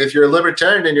 And if you're a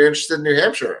libertarian and you're interested in New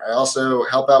Hampshire, I also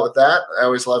help out with that. I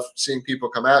always love seeing people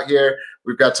come out here.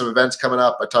 We've got some events coming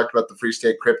up. I talked about the Free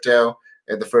State Crypto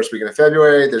in the first weekend of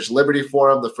February. There's Liberty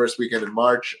Forum the first weekend in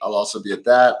March. I'll also be at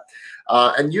that.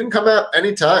 And you can come out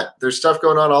anytime. There's stuff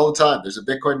going on all the time. There's a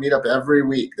Bitcoin meetup every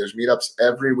week. There's meetups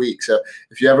every week. So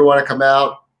if you ever want to come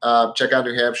out, check out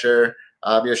New Hampshire,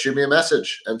 shoot me a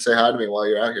message and say hi to me while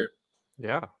you're out here.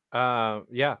 Yeah.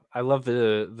 I love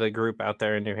the group out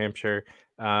there in New Hampshire.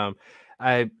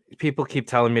 People keep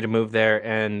telling me to move there,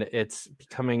 and it's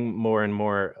becoming more and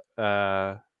more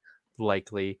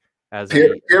likely as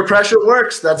peer pressure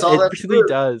works. That's all. It really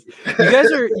does.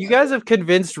 You guys have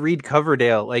convinced Reed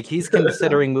Coverdale. Like, he's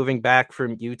considering moving back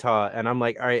from Utah, and I'm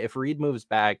like, all right, if Reed moves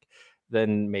back,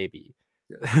 then maybe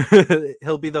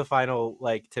he'll be the final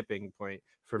like tipping point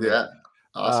for me. Yeah,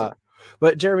 awesome.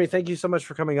 But Jeremy, thank you so much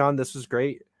for coming on. This was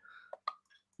great.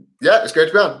 Yeah, it's great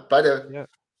to be on. Bye, David. Yeah.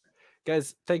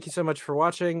 Guys, thank you so much for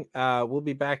watching. We'll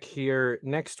be back here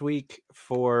next week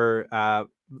for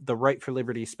the Right for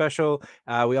Liberty special.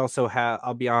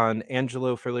 I'll be on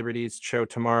Angelo for Liberty's show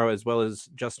tomorrow, as well as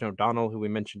Justin O'Donnell, who we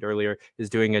mentioned earlier, is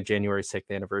doing a January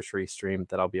 6th anniversary stream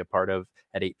that I'll be a part of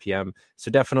at 8 p.m. So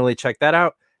definitely check that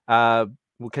out.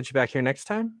 We'll catch you back here next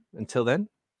time. Until then,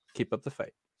 keep up the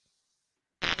fight.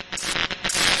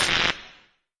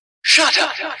 Shut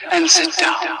up and sit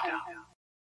down.